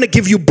 I'm going to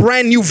give you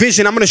brand new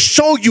vision. I'm going to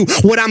show you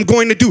what I'm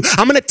going to do.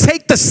 I'm going to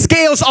take the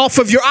scales off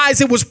of your eyes.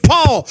 It was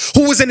Paul,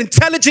 who was an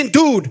intelligent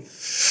dude,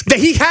 that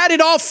he had it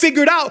all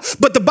figured out.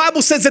 But the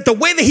Bible says that the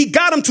way that he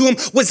got him to him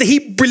was that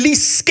he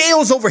released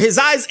scales over his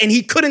eyes and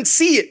he couldn't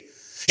see it.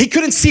 He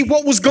couldn't see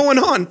what was going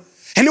on.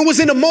 And it was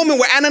in a moment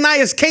where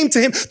Ananias came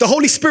to him, the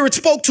Holy Spirit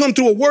spoke to him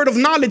through a word of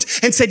knowledge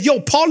and said, yo,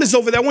 Paul is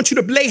over there. I want you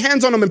to lay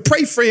hands on him and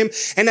pray for him.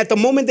 And at the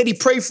moment that he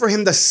prayed for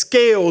him, the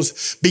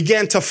scales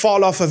began to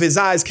fall off of his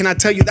eyes. Can I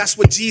tell you, that's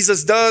what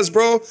Jesus does,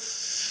 bro?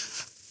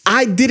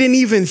 I didn't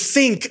even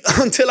think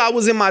until I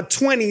was in my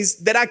 20s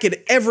that I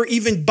could ever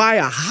even buy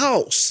a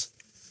house.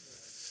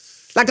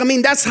 Like, I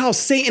mean, that's how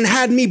Satan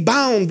had me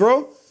bound,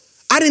 bro.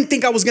 I didn't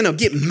think I was going to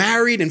get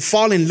married and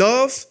fall in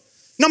love.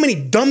 You know how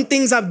many dumb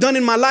things I've done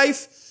in my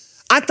life?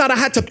 I thought I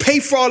had to pay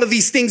for all of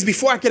these things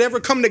before I could ever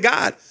come to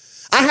God.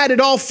 I had it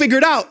all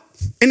figured out.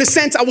 In a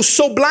sense, I was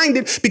so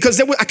blinded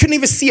because I couldn't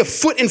even see a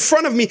foot in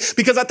front of me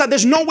because I thought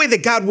there's no way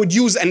that God would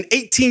use an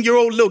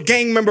 18-year-old little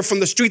gang member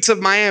from the streets of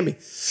Miami.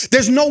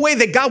 There's no way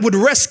that God would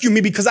rescue me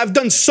because I've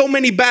done so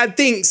many bad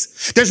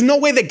things. There's no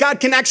way that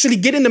God can actually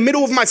get in the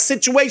middle of my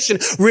situation,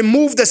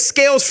 remove the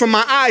scales from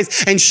my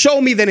eyes and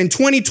show me that in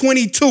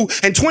 2022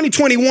 and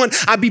 2021,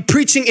 I'd be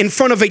preaching in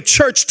front of a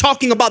church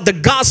talking about the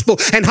gospel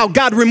and how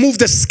God removed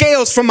the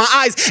scales from my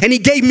eyes and he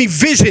gave me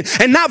vision,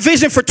 and not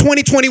vision for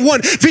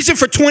 2021, vision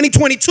for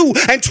 2022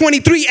 and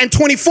 23 and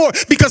 24,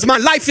 because my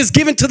life is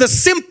given to the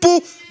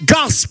simple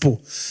gospel.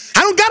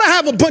 I don't gotta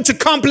have a bunch of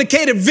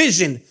complicated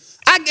vision.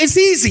 It's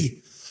easy.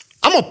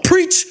 I'm gonna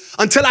preach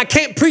until I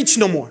can't preach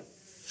no more.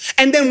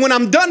 And then when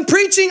I'm done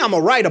preaching, I'm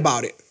going to write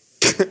about it.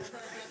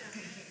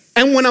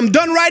 And when I'm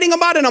done writing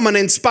about it, I'm going to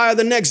inspire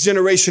the next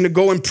generation to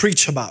go and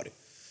preach about it.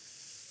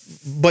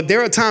 But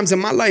there are times in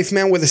my life,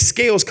 man, where the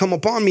scales come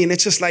upon me and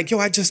it's just like,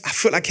 I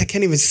feel like I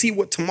can't even see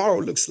what tomorrow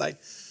looks like.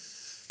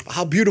 But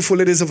how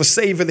beautiful it is of a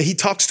Savior that he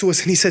talks to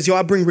us and he says,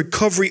 I bring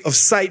recovery of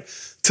sight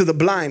to the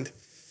blind.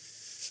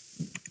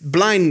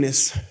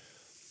 Blindness,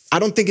 I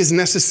don't think is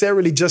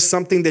necessarily just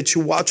something that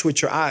you watch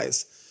with your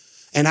eyes.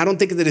 And I don't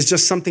think that it's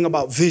just something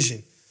about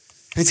vision.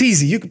 It's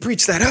easy. You can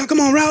preach that. Oh, come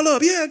on, round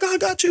up. Yeah, God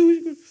got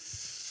you.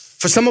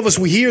 For some of us,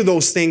 we hear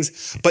those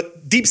things,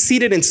 but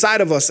deep-seated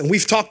inside of us, and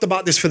we've talked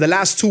about this for the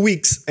last 2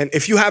 weeks, and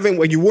if you haven't,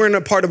 when you weren't a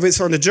part of this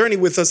on the journey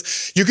with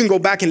us, you can go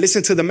back and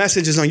listen to the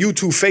messages on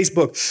YouTube,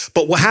 Facebook.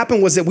 But what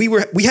happened was that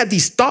we had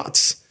these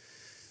thoughts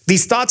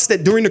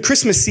that during the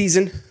Christmas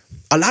season,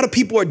 a lot of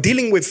people are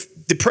dealing with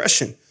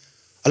depression.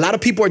 A lot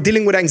of people are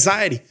dealing with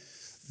anxiety.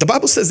 The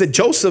Bible says that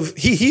Joseph,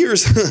 he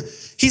hears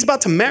he's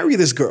about to marry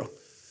this girl.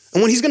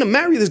 And when he's going to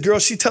marry this girl,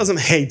 she tells him,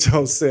 hey,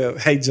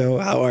 Joseph, hey, Joe,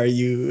 how are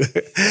you?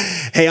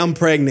 Hey, I'm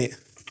pregnant.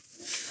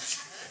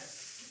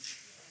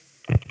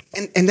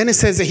 And then it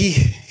says that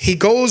he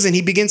goes and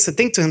he begins to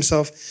think to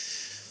himself,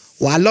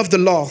 well, I love the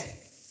law.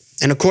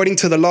 And according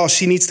to the law,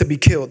 she needs to be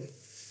killed.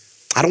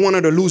 I don't want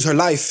her to lose her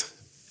life,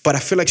 but I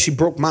feel like she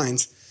broke mine.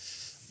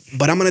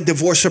 But I'm going to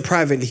divorce her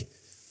privately.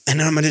 And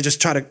then I'm going to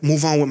just try to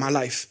move on with my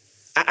life.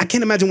 I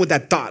can't imagine what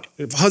that thought,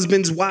 if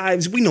husbands,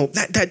 wives, we know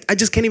that I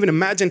just can't even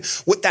imagine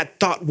what that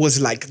thought was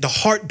like, the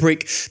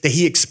heartbreak that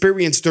he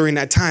experienced during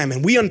that time.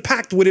 And we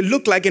unpacked what it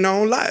looked like in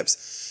our own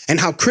lives and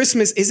how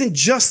Christmas isn't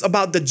just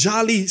about the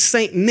jolly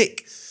Saint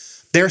Nick.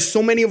 There are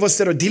so many of us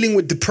that are dealing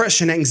with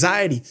depression,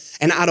 anxiety.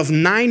 And out of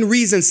 9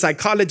 reasons,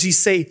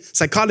 psychologists say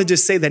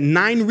that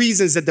 9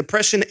 reasons that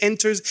depression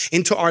enters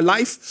into our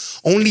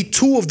life, only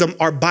 2 of them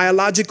are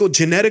biological,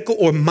 genetical,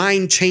 or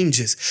mind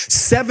changes.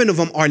 7 of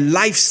them are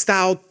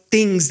lifestyle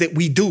things that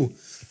we do.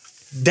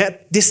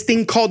 That this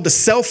thing called the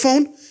cell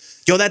phone,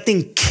 that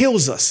thing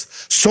kills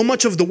us. So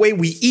much of the way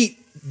we eat,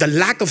 the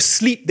lack of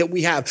sleep that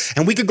we have.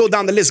 And we could go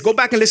down the list. Go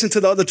back and listen to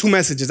the other 2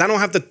 messages. I don't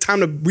have the time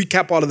to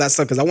recap all of that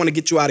stuff because I want to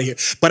get you out of here.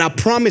 But I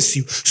promise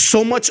you,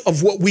 so much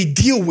of what we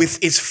deal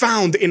with is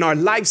found in our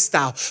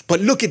lifestyle.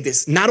 But look at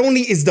this. Not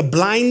only is the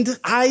blind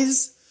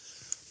eyes,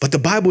 but the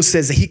Bible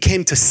says that he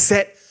came to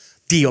set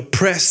the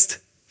oppressed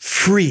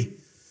free.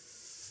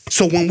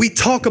 So when we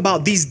talk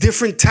about these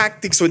different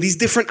tactics or these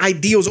different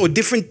ideals or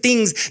different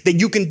things that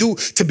you can do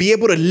to be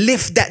able to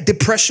lift that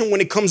depression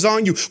when it comes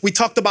on you, we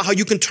talked about how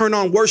you can turn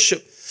on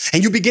worship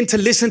and you begin to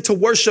listen to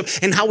worship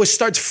and how it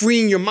starts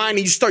freeing your mind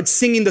and you start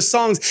singing the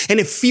songs and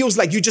it feels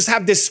like you just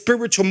have this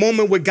spiritual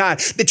moment with God,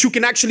 that you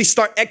can actually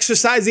start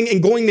exercising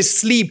and going to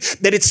sleep,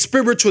 that it's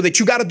spiritual, that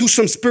you got to do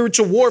some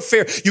spiritual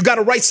warfare. You got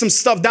to write some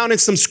stuff down in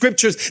some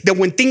scriptures that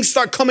when things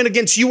start coming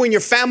against you and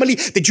your family,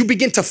 that you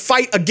begin to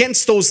fight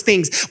against those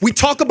things. We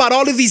talk about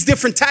all of these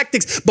different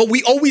tactics, but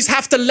we always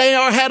have to lay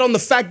our head on the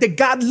fact that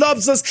God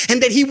loves us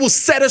and that he will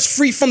set us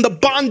free from the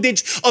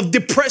bondage of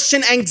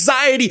depression,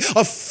 anxiety,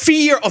 of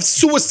fear, of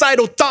suicidal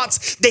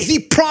thoughts, that he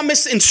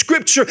promised in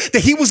scripture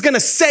that he was going to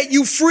set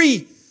you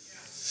free.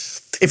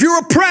 If you're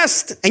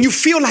oppressed and you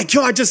feel like,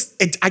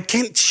 I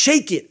can't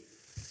shake it.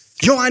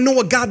 I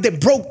know a God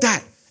that broke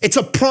that. It's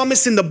a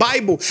promise in the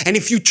Bible. And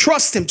if you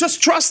trust him,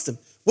 just trust him.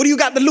 What do you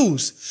got to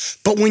lose?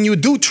 But when you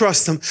do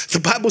trust him, the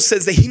Bible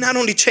says that he not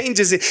only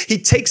changes it, he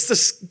takes the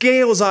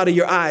scales out of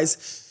your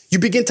eyes. You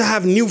begin to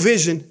have new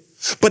vision.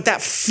 But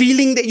that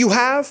feeling that you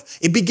have,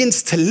 it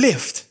begins to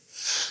lift.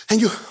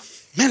 And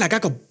I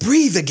could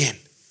breathe again.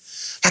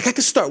 Like I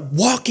could start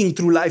walking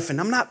through life and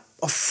I'm not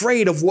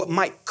afraid of what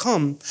might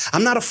come.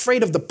 I'm not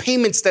afraid of the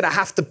payments that I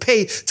have to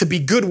pay to be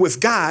good with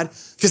God,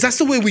 because that's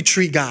the way we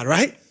treat God,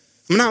 right?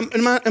 I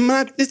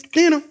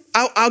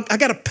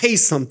got to pay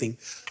something.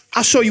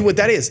 I'll show you what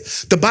that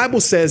is. The Bible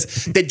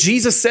says that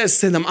Jesus says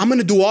to them, I'm going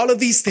to do all of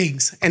these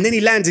things. And then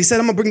he lands. He said,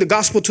 I'm going to bring the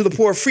gospel to the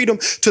poor, freedom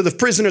to the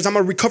prisoners. I'm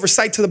going to recover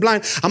sight to the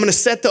blind. I'm going to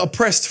set the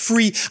oppressed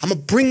free. I'm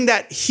going to bring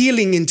that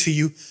healing into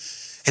you.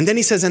 And then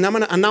he says, and I'm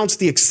going to announce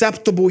the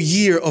acceptable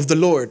year of the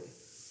Lord.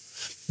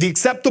 The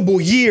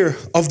acceptable year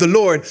of the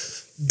Lord,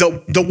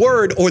 the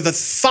word or the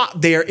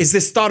thought there is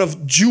this thought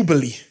of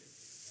Jubilee.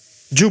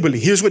 Jubilee.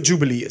 Here's what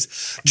Jubilee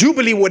is.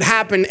 Jubilee would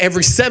happen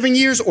every 7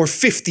 years or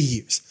 50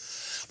 years.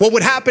 What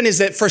would happen is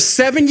that for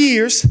 7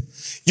 years,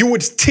 you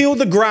would till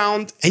the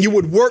ground and you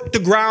would work the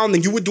ground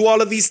and you would do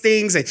all of these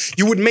things and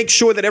you would make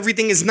sure that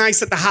everything is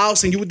nice at the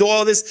house and you would do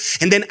all this.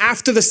 And then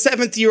after the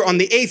 7th year, on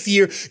the 8th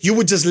year, you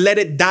would just let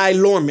it die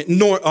dormant,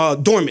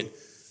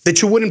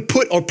 that you wouldn't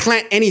put or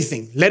plant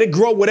anything. Let it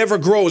grow whatever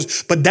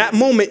grows. But that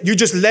moment, you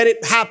just let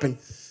it happen.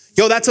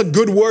 That's a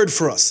good word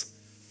for us.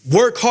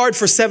 Work hard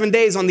for 7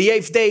 days. On the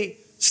 8th day,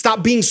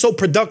 stop being so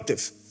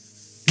productive.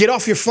 Get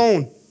off your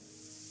phone.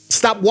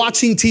 Stop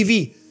watching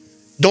TV.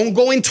 Don't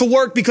go into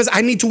work because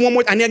I need to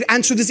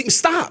answer this.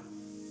 Stop.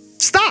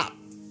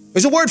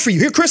 There's a word for you.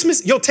 Here,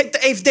 Christmas, take the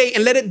 8th day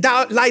and let it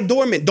lie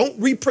dormant. Don't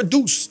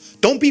reproduce.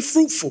 Don't be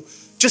fruitful.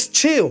 Just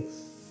chill.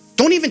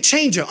 Don't even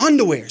change your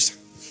underwears.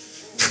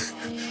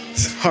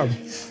 Horrible.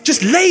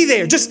 Just lay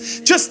there.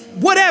 Just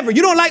whatever.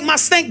 You don't like my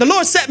stank. The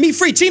Lord set me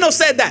free. Chino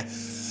said that.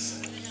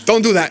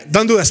 Don't do that.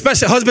 Don't do that.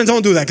 Especially husbands,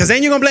 don't do that. Because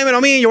then you're going to blame it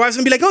on me and your wife's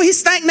going to be like, oh, he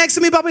stank next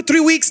to me about 3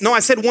 weeks. No, I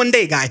said 1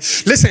 day, guy.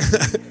 Listen.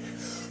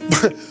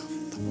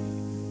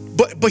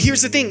 But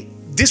here's the thing.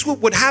 This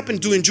would happen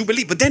during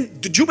Jubilee. But then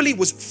the Jubilee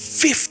was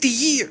 50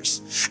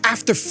 years.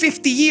 After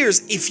 50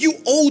 years, if you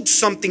owed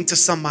something to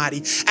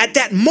somebody, at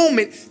that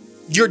moment,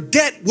 your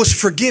debt was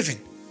forgiven.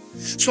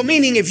 So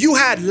meaning if you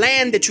had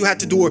land that you had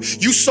to do, or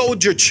you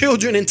sold your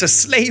children into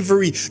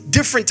slavery,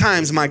 different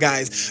times, my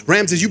guys.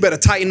 Ramses, you better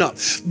tighten up.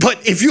 But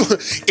if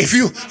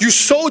you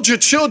sold your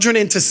children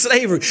into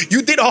slavery,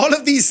 you did all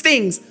of these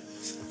things.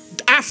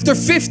 After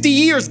 50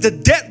 years, the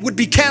debt would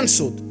be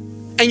canceled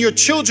and your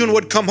children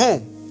would come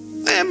home.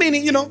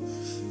 Meaning,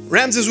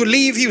 Ramses would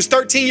leave. He was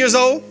 13 years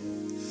old.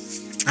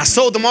 I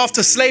sold him off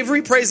to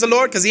slavery, praise the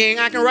Lord, because he ain't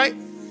acting right.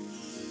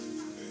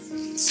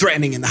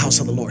 Threatening in the house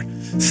of the Lord.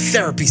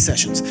 Therapy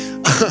sessions.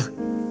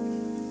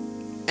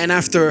 And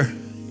after,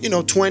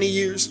 20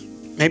 years,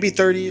 maybe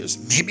 30 years,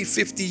 maybe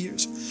 50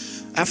 years,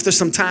 after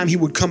some time, he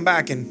would come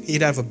back and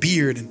he'd have a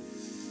beard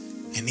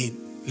and he'd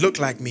look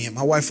like me. And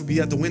my wife would be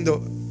at the window,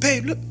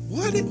 babe, look,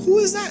 who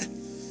is that?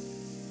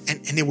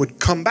 And it would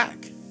come back.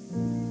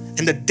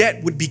 And the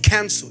debt would be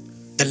canceled.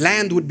 The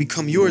land would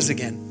become yours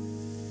again.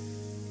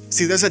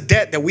 See, there's a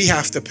debt that we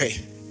have to pay.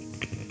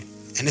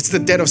 And it's the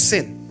debt of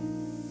sin.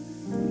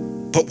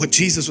 But what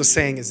Jesus was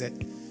saying is that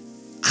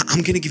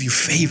I'm going to give you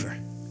favor.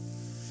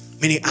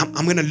 Meaning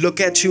I'm going to look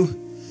at you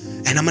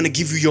and I'm going to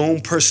give you your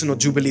own personal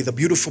Jubilee. The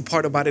beautiful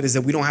part about it is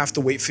that we don't have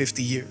to wait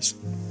 50 years.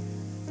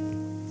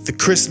 The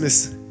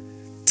Christmas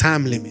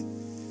time limit.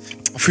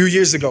 A few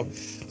years ago,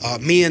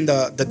 me and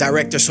the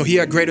director, so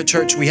here at Greater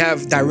Church, we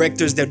have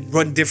directors that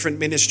run different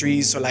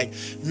ministries. So like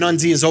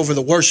Nunzi is over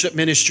the worship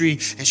ministry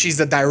and she's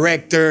the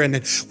director. And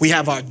then we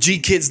have our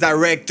G-Kids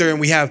director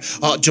and we have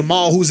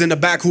Jamal who's in the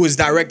back who is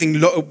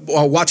directing,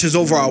 watches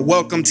over our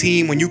welcome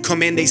team. When you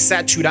come in, they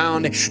sat you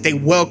down, they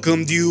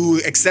welcomed you,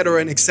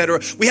 etc. and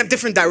etc. We have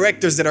different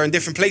directors that are in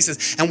different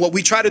places. And what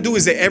we try to do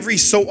is that every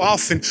so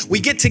often we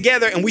get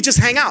together and we just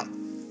hang out.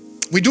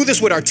 We do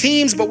this with our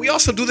teams, but we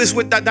also do this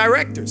with the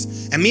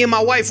directors. And me and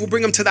my wife will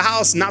bring them to the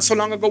house. Not so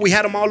long ago, we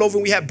had them all over.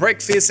 We had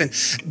breakfast. And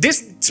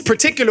this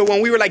particular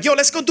one, we were like, yo,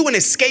 let's go do an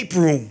escape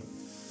room.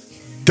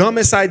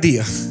 Dumbest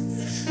idea.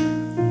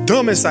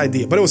 Dumbest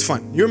idea, but it was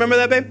fun. You remember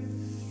that, babe?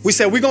 We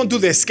said, we're going to do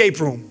the escape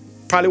room.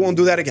 Probably won't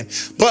do that again.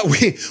 But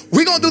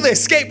we're going to do the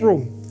escape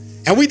room.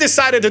 And we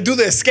decided to do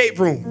the escape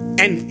room.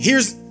 And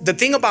here's the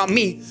thing about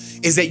me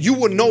is that you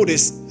will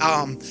notice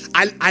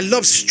I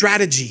love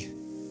strategy.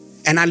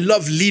 And I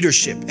love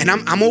leadership. And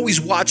I'm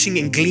always watching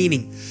and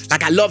gleaning.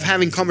 Like I love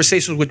having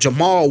conversations with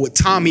Jamal, with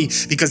Tommy,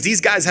 because these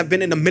guys have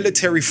been in the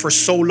military for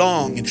so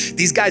long. And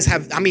these guys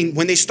have,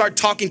 when they start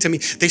talking to me,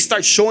 they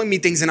start showing me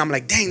things and I'm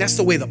like, dang, that's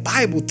the way the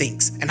Bible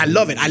thinks. And I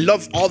love it. I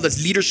love all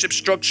this leadership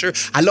structure.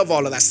 I love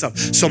all of that stuff.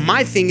 So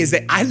my thing is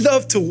that I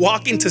love to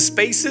walk into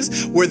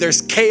spaces where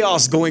there's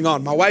chaos going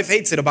on. My wife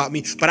hates it about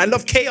me, but I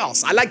love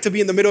chaos. I like to be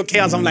in the middle of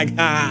chaos. I'm like,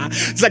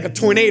 it's like a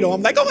tornado.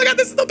 I'm like, oh my God,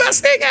 this is the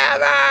best thing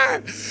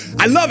ever.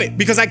 I love it.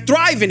 Because I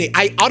thrive in it.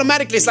 I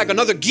automatically, it's like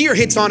another gear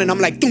hits on and I'm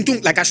like, dum,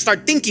 dum, like I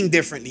start thinking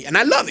differently and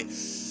I love it.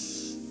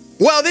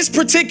 Well, this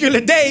particular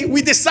day,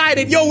 we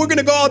decided, yo, we're going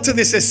to go out to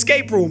this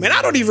escape room. And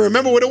I don't even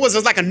remember what it was. It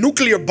was like a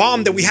nuclear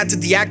bomb that we had to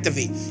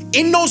deactivate.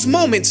 In those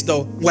moments,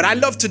 though, what I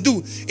love to do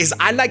is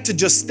I like to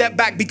just step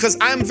back because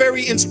I'm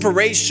very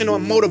inspirational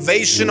and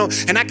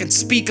motivational and I can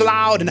speak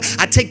loud and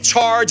I take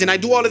charge and I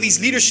do all of these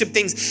leadership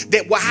things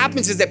that what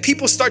happens is that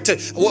people start to,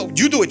 well,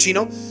 you do it,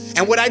 Chino.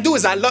 And what I do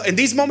is in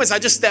these moments, I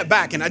just step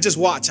back and I just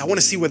watch. I want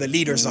to see where the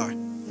leaders are.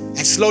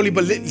 And slowly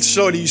but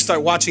slowly you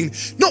start watching.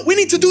 No, we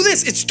need to do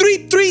this. It's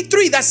 3, 3,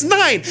 3. That's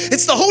 9.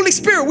 It's the Holy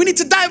Spirit. We need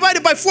to divide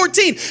it by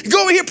 14.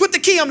 Go over here, put the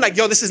key. I'm like,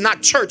 yo, this is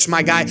not church,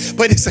 my guy.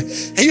 But it's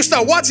and you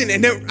start watching.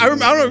 And then I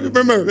don't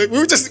remember. We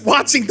were just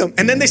watching them.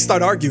 And then they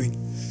start arguing.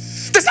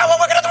 That's not what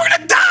we're going to do. We're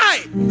going to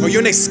die. Oh, you're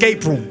in an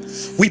escape room.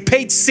 We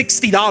paid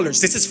 $60.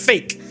 This is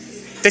fake.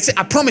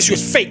 I promise you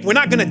it's fake. We're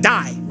not going to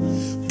die.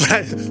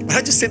 But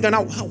I just sit there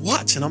and I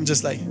watch. And I'm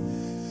just like,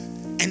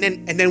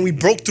 and then we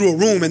broke through a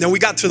room and then we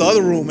got to the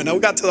other room and then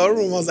we got to the other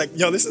room. I was like,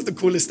 yo, this is the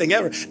coolest thing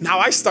ever. Now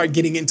I start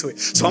getting into it.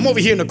 So I'm over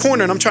here in the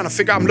corner and I'm trying to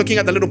figure out, I'm looking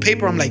at the little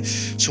paper. I'm like,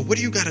 so what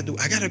do you got to do?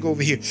 I got to go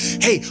over here.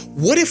 Hey,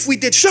 what if we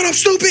did, shut up,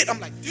 stupid. I'm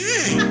like,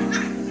 dang,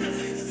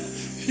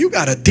 you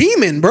got a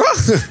demon, bro.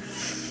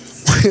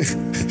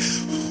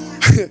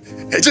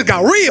 It just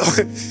got real.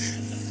 And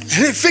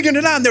they're figuring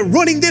it out and they're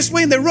running this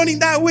way and they're running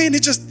that way. And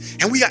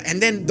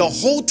and then the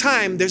whole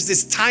time there's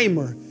this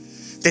timer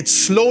that's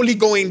slowly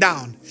going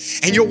down.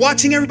 And you're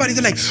watching everybody,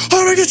 they're like,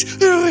 oh my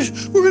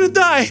gosh, we're gonna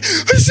die. I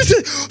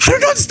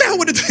don't understand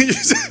what it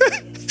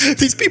is.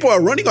 These people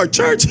are running our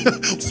church.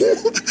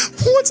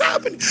 What's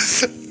happening?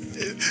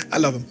 I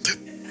love them.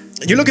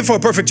 You're looking for a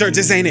perfect church,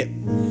 this ain't it.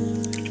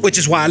 Which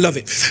is why I love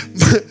it.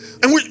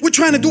 And we're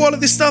trying to do all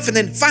of this stuff. And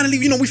then finally,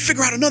 we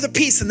figure out another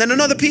piece and then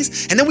another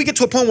piece. And then we get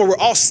to a point where we're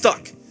all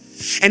stuck.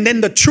 And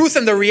then the truth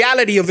and the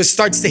reality of it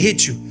starts to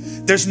hit you.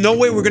 there's no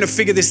way we're going to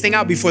figure this thing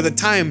out before the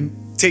time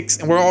ticks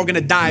and we're all going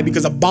to die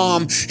because a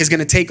bomb is going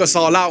to take us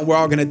all out and we're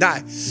all going to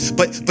die.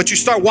 But you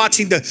start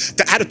watching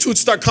the attitudes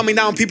start coming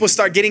down. People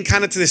start getting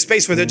kind of to this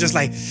space where they're just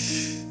like,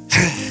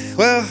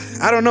 well,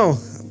 I don't know.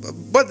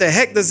 What the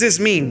heck does this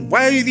mean?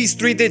 Why are these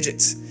 3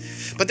 digits?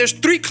 But there's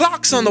 3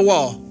 clocks on the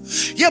wall.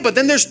 Yeah, but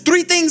then there's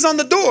 3 things on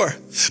the door.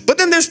 But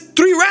then there's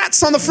 3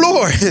 rats on the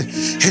floor.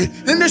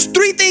 And then there's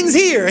 3 things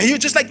here. And you're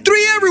just like,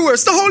 3 everywhere.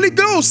 It's the Holy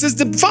Ghost. It's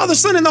the Father,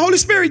 Son, and the Holy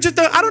Spirit. Just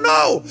I don't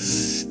know.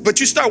 But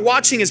you start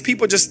watching as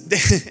people just,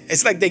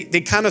 it's like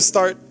they kind of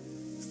start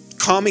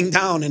calming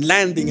down and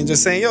landing and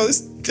just saying, yo,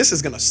 this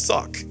is going to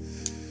suck.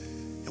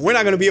 And we're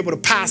not going to be able to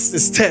pass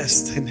this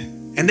test.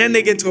 And then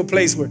they get to a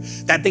place where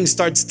that thing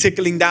starts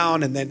tickling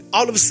down, and then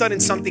all of a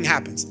sudden something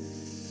happens.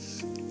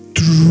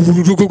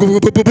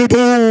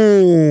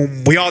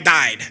 Boom. We all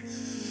died.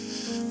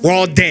 We're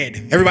all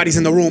dead. Everybody's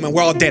in the room and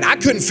we're all dead. I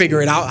couldn't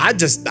figure it out.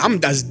 I'm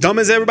as dumb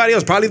as everybody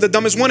else, probably the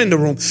dumbest one in the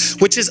room,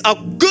 which is a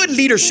good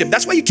leadership.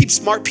 That's why you keep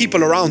smart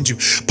people around you.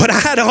 But I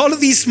had all of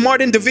these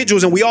smart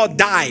individuals and we all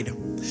died.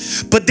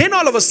 But then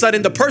all of a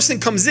sudden the person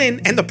comes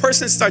in and the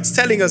person starts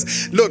telling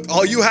us, look,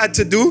 all you had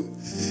to do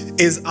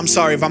is, I'm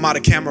sorry if I'm out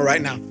of camera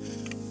right now,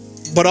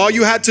 but all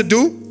you had to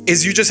do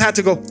is you just had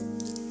to go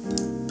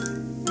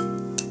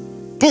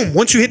boom.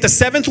 Once you hit the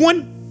 7th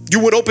one, you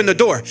would open the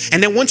door.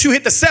 And then once you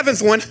hit the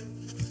 7th one,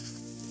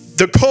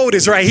 the code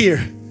is right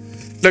here.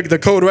 Look, the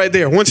code right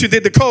there. Once you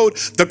did the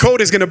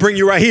code is going to bring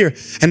you right here.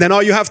 And then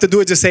all you have to do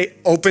is just say,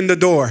 open the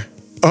door.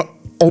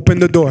 Open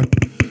the door.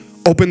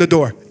 Open the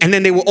door. And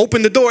then they will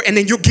open the door and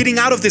then you're getting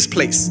out of this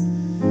place.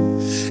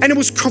 And it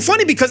was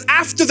funny because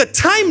after the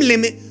time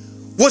limit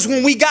was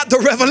when we got the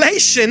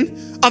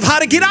revelation of how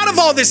to get out of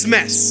all this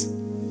mess.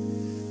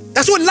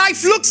 That's what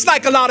life looks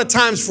like a lot of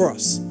times for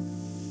us.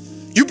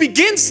 You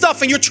begin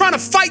stuff and you're trying to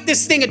fight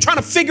this thing and trying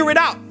to figure it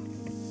out.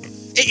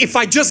 If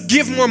I just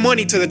give more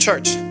money to the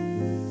church,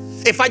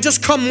 if I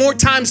just come more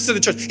times to the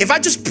church, if I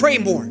just pray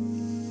more.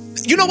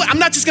 You know what? I'm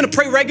not just going to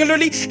pray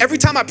regularly. Every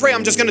time I pray,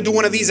 I'm just going to do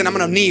one of these and I'm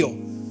going to kneel.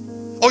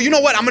 Oh, you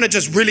know what? I'm going to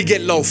just really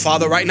get low,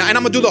 Father, right now. And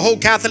I'm going to do the whole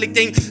Catholic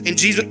thing in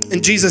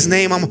Jesus'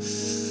 name. I'm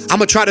going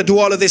to try to do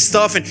all of this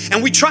stuff.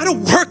 And we try to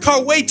work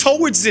our way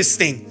towards this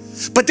thing.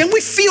 But then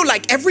we feel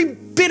like every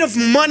bit of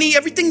money,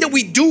 everything that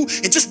we do,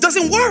 it just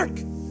doesn't work.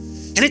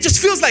 And it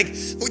just feels like,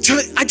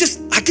 I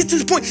get to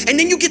the point, and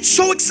then you get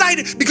so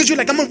excited because you're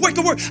like, I'm gonna work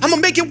it work, I'm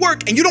gonna make it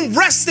work. And you don't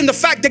rest in the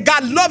fact that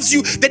God loves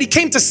you, that He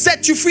came to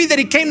set you free, that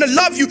He came to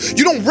love you.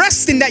 You don't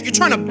rest in that. You're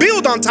trying to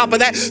build on top of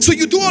that. So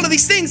you do all of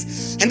these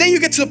things, and then you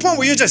get to the point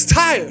where you're just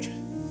tired.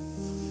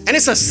 And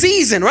it's a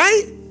season,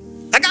 right?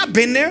 Like I've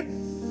been there.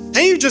 And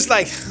you're just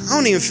like, I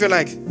don't even feel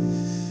like,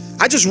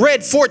 I just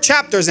read 4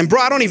 chapters, and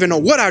bro, I don't even know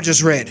what I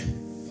just read.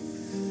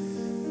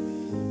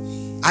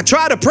 I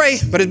try to pray,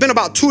 but it's been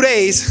about 2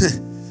 days.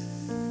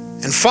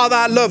 And Father,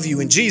 I love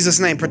you in Jesus'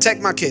 name.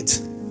 Protect my kids.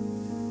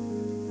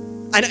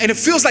 And it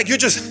feels like you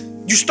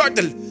start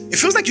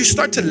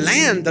to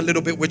land a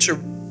little bit with your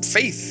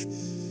faith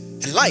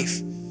and life.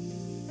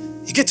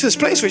 You get to this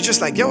place where you're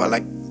just like, yo,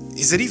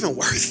 is it even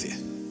worth it?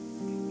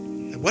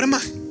 Like, what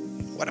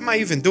am I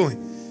even doing?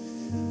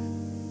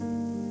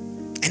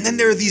 And then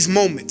there are these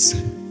moments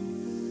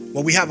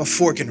where we have a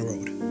fork in the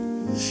road.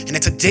 And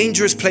it's a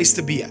dangerous place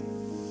to be at.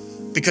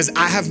 Because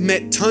I have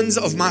met tons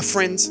of my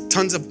friends,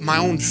 tons of my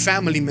own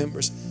family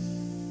members.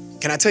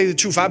 Can I tell you the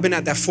truth? I've been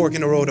at that fork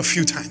in the road a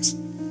few times.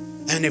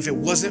 And if it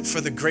wasn't for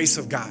the grace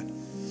of God,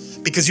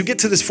 because you get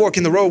to this fork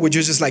in the road where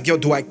you're just like, yo,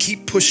 do I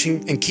keep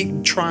pushing and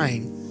keep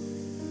trying?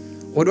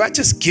 Or do I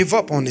just give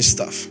up on this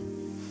stuff?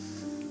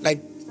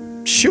 Like,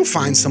 she'll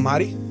find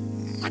somebody.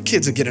 My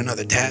kids will get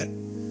another dad.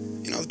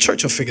 You know, the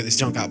church will figure this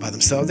junk out by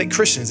themselves. They're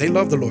Christians. They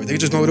love the Lord. They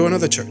just go to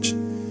another church.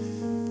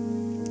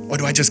 Or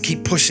do I just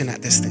keep pushing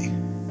at this thing?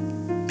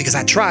 Because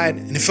I tried,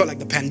 and it felt like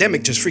the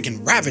pandemic just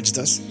freaking ravaged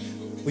us.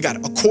 We got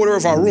a quarter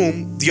of our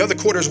room. The other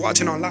quarter is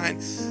watching online.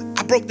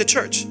 I broke the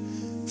church.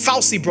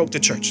 Fauci broke the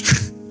church.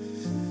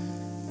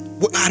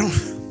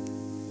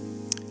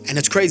 And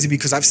it's crazy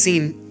because I've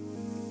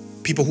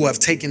seen people who have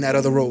taken that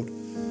other road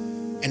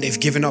and they've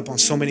given up on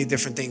so many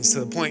different things,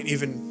 to the point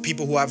even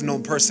people who I've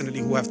known personally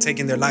who have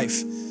taken their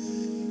life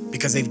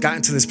because they've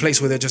gotten to this place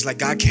where they're just like,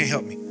 God can't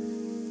help me.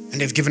 And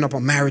they've given up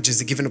on marriages,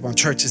 they've given up on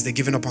churches, they've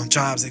given up on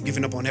jobs, they've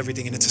given up on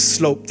everything. And it's a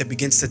slope that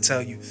begins to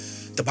tell you.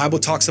 The Bible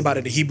talks about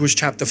it in Hebrews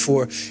chapter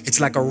 4. It's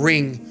like a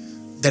ring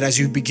that as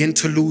you begin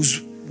to lose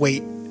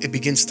weight, it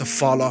begins to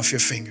fall off your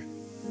finger.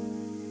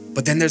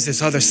 But then there's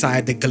this other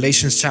side that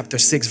Galatians chapter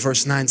 6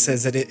 verse 9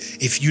 says that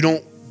if you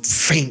don't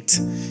faint,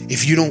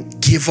 if you don't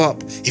give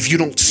up, if you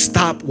don't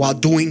stop while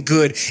doing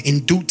good,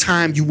 in due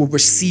time you will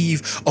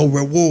receive a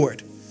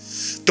reward.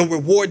 The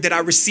reward that I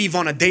receive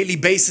on a daily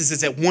basis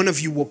is that one of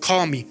you will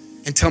call me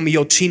and tell me,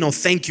 yo, Chino,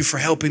 thank you for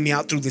helping me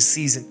out through this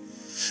season.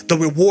 The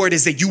reward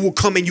is that you will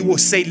come and you will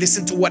say,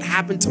 listen to what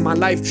happened to my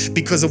life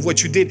because of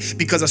what you did,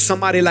 because of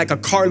somebody like a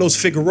Carlos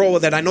Figueroa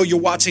that I know you're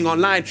watching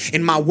online.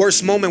 In my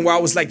worst moment where I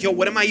was like, yo,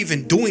 what am I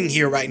even doing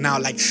here right now?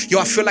 Like, yo,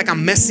 I feel like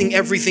I'm messing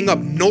everything up.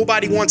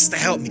 Nobody wants to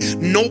help me.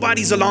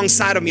 Nobody's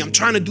alongside of me. I'm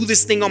trying to do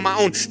this thing on my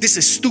own. This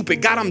is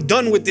stupid. God, I'm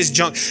done with this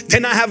junk.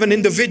 Then I have an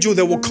individual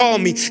that will call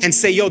me and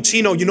say, yo,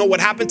 Chino, you know what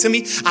happened to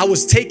me? I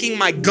was taking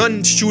my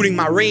gun shooting,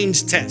 my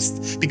range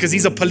test, because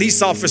he's a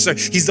police officer.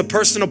 He's the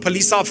personal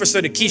police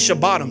officer to Keisha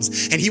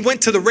Bottoms. And he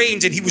went to the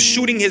range and he was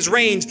shooting his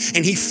range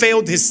and he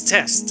failed his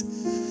test.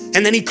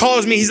 And then he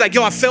calls me. He's like,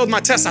 yo, I failed my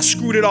test. I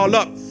screwed it all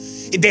up.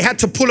 They had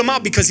to pull him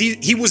out because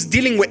he was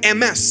dealing with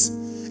MS.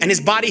 And his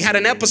body had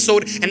an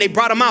episode and they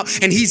brought him out.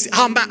 And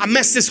I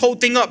messed this whole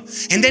thing up.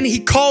 And then he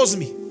calls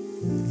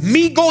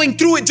me going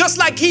through it just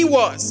like he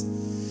was.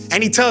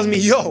 And he tells me,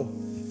 yo,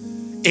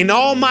 in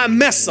all my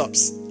mess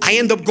ups, I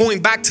end up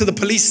going back to the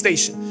police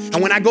station.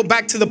 And when I go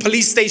back to the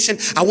police station,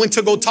 I went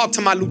to go talk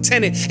to my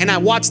lieutenant and I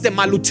watched that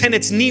my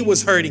lieutenant's knee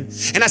was hurting.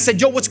 And I said,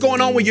 yo, what's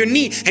going on with your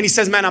knee? And he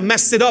says, man, I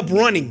messed it up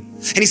running.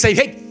 And he said,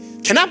 hey,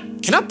 can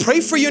I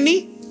pray for your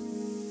knee?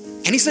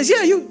 And he says,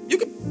 yeah, you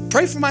can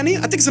pray for my knee.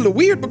 I think it's a little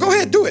weird, but go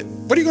ahead, do it.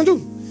 What are you gonna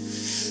do?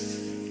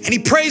 And he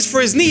prays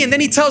for his knee and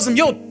then he tells him,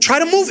 yo, try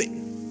to move it.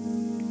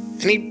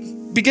 And he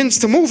begins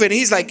to move it and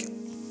he's like,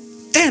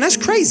 damn, that's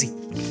crazy.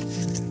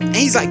 And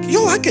he's like,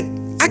 yo, I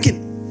can.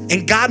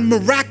 And God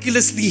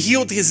miraculously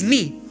healed his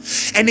knee.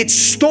 And it's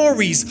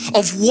stories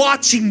of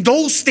watching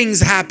those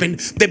things happen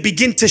that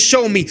begin to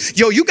show me,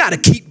 yo, you got to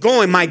keep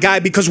going, my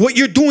guy, because what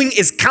you're doing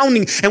is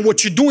counting and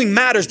what you're doing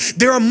matters.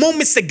 There are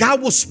moments that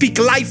God will speak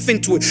life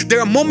into it. There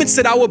are moments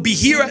that I will be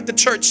here at the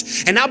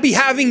church and I'll be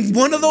having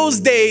one of those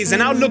days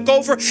and I'll look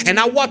over and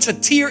I'll watch a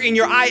tear in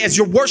your eye as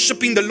you're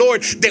worshiping the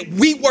Lord that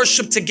we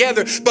worship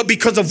together. But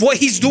because of what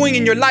he's doing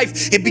in your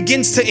life, it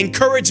begins to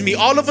encourage me.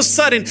 All of a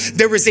sudden,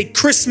 there is a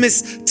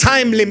Christmas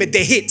time limit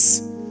that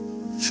hits.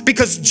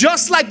 Because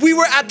just like we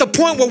were at the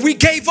point where we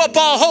gave up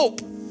all hope,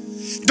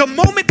 the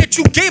moment that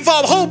you gave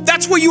all hope,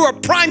 that's where you are a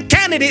prime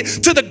candidate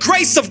to the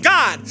grace of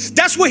God.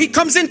 That's where he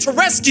comes in to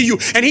rescue you.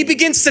 And he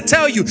begins to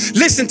tell you,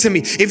 listen to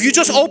me, if you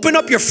just open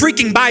up your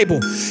freaking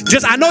Bible,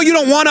 I know you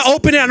don't want to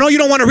open it, I know you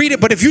don't want to read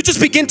it, but if you just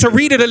begin to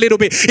read it a little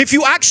bit, if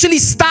you actually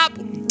stop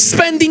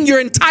spending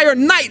your entire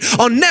night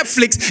on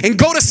Netflix and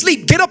go to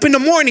sleep, get up in the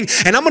morning,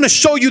 and I'm going to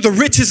show you the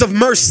riches of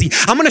mercy.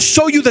 I'm going to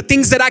show you the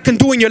things that I can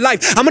do in your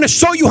life. I'm going to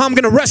show you how I'm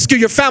going to rescue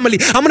your family.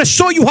 I'm going to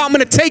show you how I'm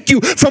going to take you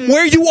from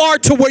where you are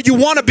to where you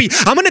want to be.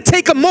 I'm going to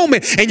take a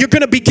moment and you're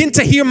going to begin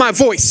to hear my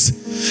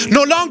voice.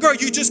 No longer are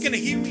you just going to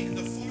hear me in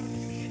the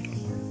farther you get, the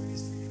harder it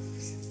is for you to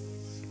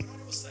listen. But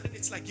all of a sudden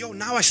it's like, yo,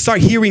 now I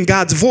start hearing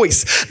God's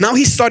voice. Now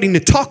he's starting to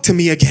talk to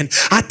me again.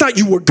 I thought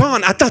you were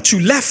gone. I thought you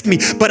left me.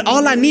 But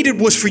all I needed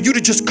was for you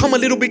to just come a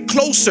little bit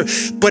closer.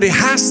 But it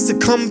has to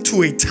come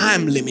to a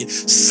time limit.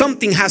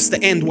 Something has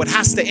to end. What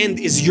has to end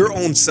is your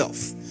own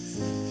self.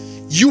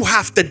 You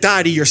have to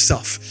die to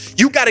yourself.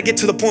 You got to get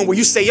to the point where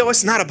you say, yo,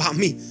 it's not about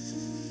me.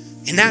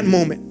 In that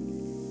moment,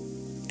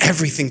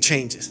 everything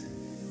changes.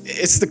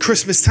 It's the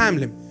Christmas time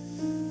limit.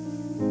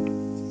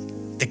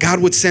 That God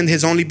would send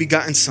his only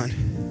begotten son.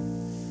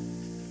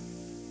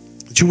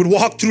 That you would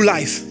walk through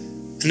life.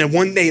 And then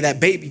one day that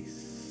baby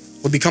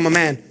would become a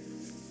man.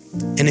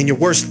 And in your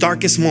worst,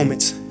 darkest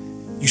moments,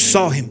 you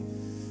saw him.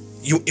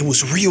 It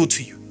was real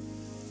to you.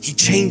 He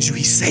changed you.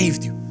 He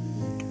saved you.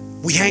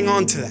 We hang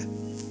on to that.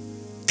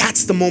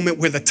 That's the moment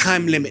where the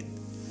time limit.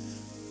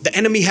 The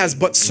enemy has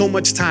but so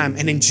much time.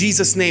 And in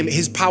Jesus' name,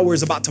 his power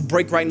is about to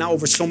break right now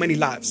over so many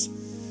lives.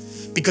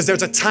 Because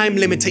there's a time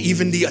limit to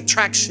even the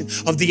attraction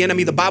of the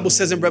enemy. The Bible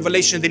says in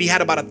Revelation that he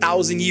had about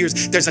 1,000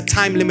 years. There's a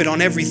time limit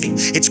on everything.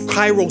 It's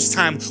Kairos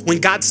time. When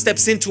God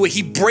steps into it,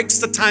 he breaks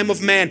the time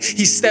of man.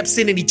 He steps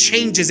in and he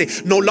changes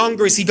it. No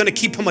longer is he going to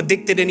keep him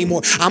addicted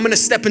anymore. I'm going to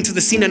step into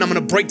the scene and I'm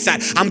going to break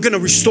that. I'm going to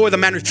restore the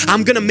marriage.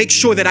 I'm going to make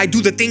sure that I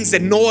do the things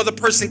that no other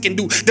person can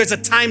do. There's a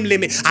time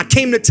limit. I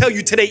came to tell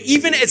you today,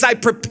 even as I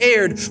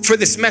prepared for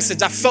this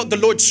message, I felt the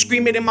Lord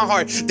screaming in my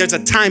heart, there's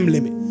a time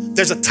limit.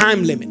 There's a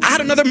time limit. I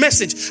had another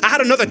message. I had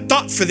another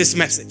thought for this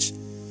message.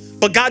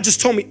 But God just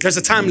told me there's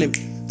a time limit.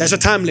 There's a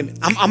time limit.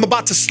 I'm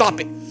about to stop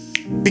it.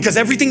 Because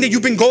everything that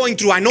you've been going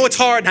through, I know it's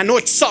hard, I know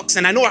it sucks,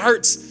 and I know it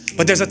hurts,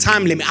 but there's a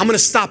time limit. I'm going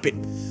to stop it.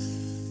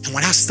 And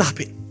when I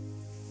stop it,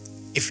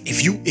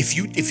 if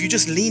you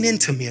just lean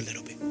into me a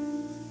little bit,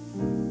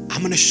 I'm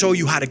going to show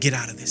you how to get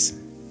out of this.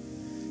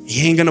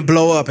 You ain't going to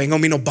blow up. Ain't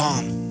going to be no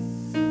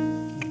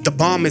bomb. The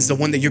bomb is the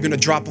one that you're going to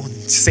drop on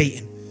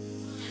Satan.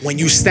 When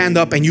you stand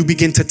up and you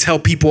begin to tell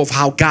people of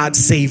how God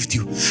saved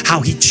you, how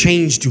he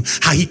changed you,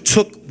 how he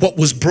took what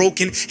was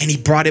broken and he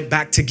brought it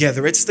back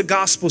together. It's the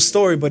gospel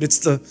story, but it's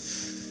the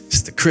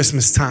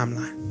Christmas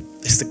timeline.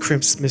 It's the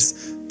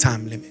Christmas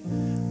time limit.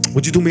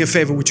 Would you do me a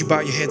favor? Would you bow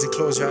your heads and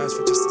close your eyes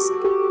for just a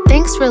second?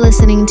 Thanks for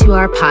listening to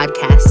our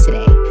podcast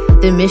today.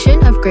 The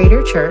mission of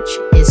Greater Church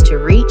is to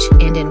reach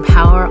and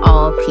empower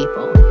all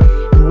people.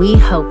 We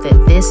hope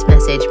that this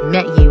message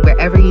met you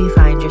wherever you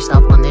find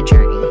yourself on the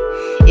journey.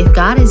 If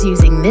God is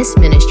using this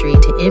ministry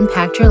to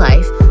impact your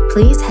life,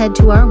 please head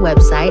to our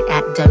website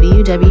at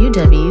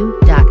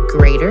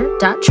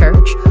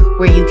www.greater.church,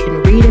 where you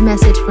can read a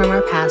message from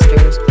our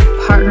pastors,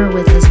 partner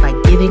with us by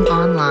giving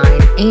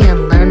online,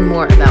 and learn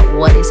more about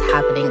what is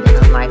happening in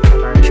the life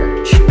of our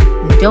church.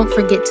 And don't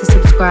forget to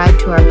subscribe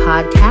to our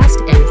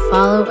podcast and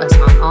follow us